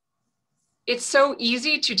it's so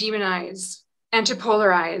easy to demonize and to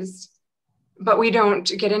polarize, but we don't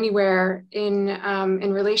get anywhere in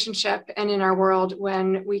relationship and in our world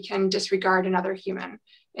when we can disregard another human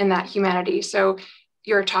in that humanity. So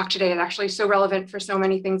your talk today is actually so relevant for so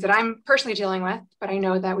many things that I'm personally dealing with, but I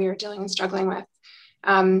know that we are dealing and struggling with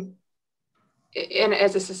as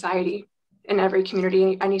a society, in every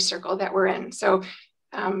community, any circle that we're in. So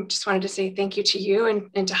just wanted to say thank you to you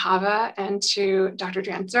and to Hava and to Dr.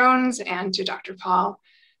 Dranzones and to Dr. Paul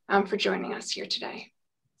for joining us here today.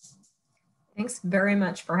 Thanks very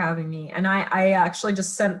much for having me. And I actually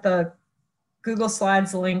just sent the Google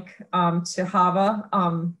Slides link to Hava. I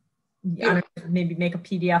don't know, maybe make a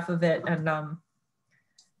PDF of it and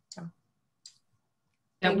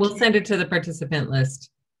yeah, we'll send it to the participant list.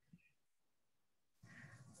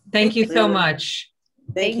 Thank you so much.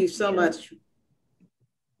 Thank you so much.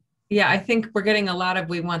 Yeah, I think we're getting a lot of,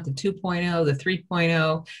 we want the 2.0, the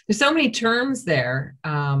 3.0. There's so many terms there.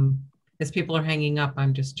 As people are hanging up,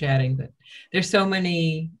 I'm just chatting, but there's so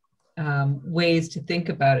many ways to think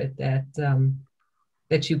about it that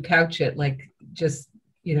that you couch it, like just,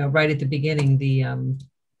 you know, right at the beginning, the,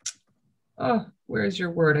 oh, where's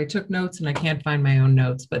your word? I took notes and I can't find my own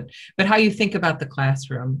notes, but how you think about the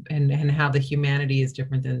classroom and how the humanity is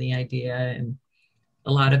different than the idea, and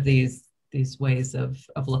a lot of these ways of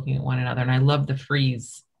looking at one another. And I love the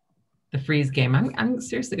freeze game. I'm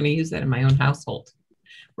seriously going to use that in my own household.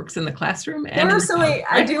 Works in the classroom. And personally,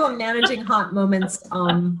 I do a managing hot moments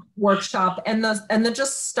workshop, and the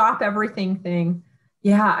just stop everything thing.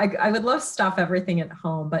 Yeah, I would love to stop everything at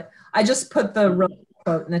home, but I just put the real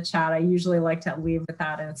quote in the chat. I usually like to leave with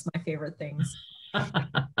that, and it's my favorite things.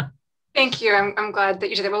 Thank you. I'm glad that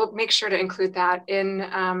you did that. We'll make sure to include that in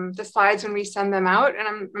the slides when we send them out.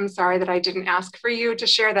 And I'm sorry that I didn't ask for you to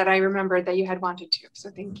share that. I remembered that you had wanted to, so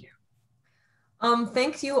thank you.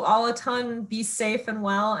 Thank you all a ton. Be safe and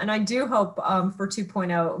well. And I do hope for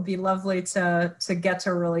 2.0, it would be lovely to get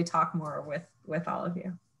to really talk more with all of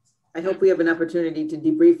you. I hope we have an opportunity to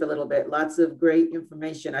debrief a little bit. Lots of great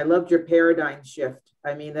information. I loved your paradigm shift.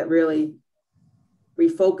 I mean, that really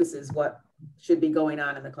refocuses what should be going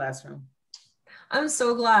on in the classroom. I'm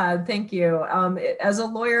so glad. Thank you. As a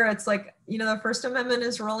lawyer, it's like, you know, the First Amendment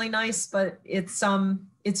is really nice, but it's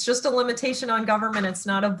just a limitation on government. It's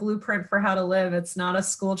not a blueprint for how to live. It's not a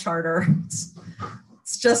school charter.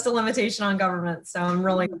 It's just a limitation on government. So I'm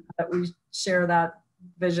really glad that we share that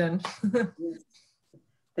vision.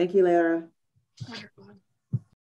 Thank you, Lara.